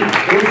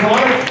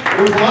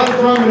 There was a lot of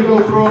drama to go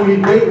through,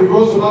 and we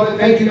rose above it.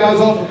 Thank you guys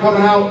all for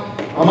coming out.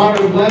 I'm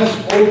honored and blessed.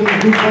 Old and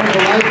new friends for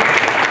life.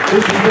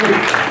 This is great.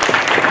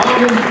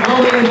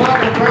 Molly and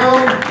Papa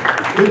Brown,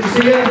 good to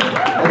see you. I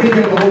think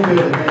you have the whole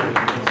building.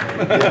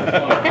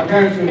 My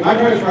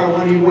parents probably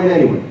wanted you to win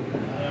anyway.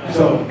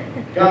 So,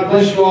 God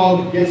bless you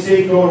all. Get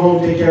safe going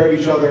home. Take care of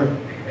each other.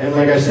 And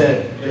like I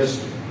said,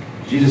 just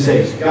Jesus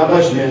saves. God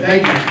bless you, man.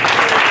 Thank you.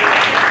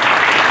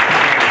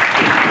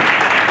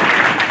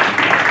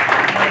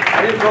 I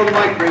didn't throw the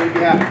mic, Brady. You'd be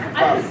happy.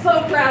 I'm so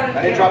proud of you.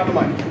 I didn't drop the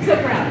mic. So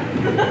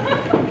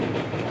proud.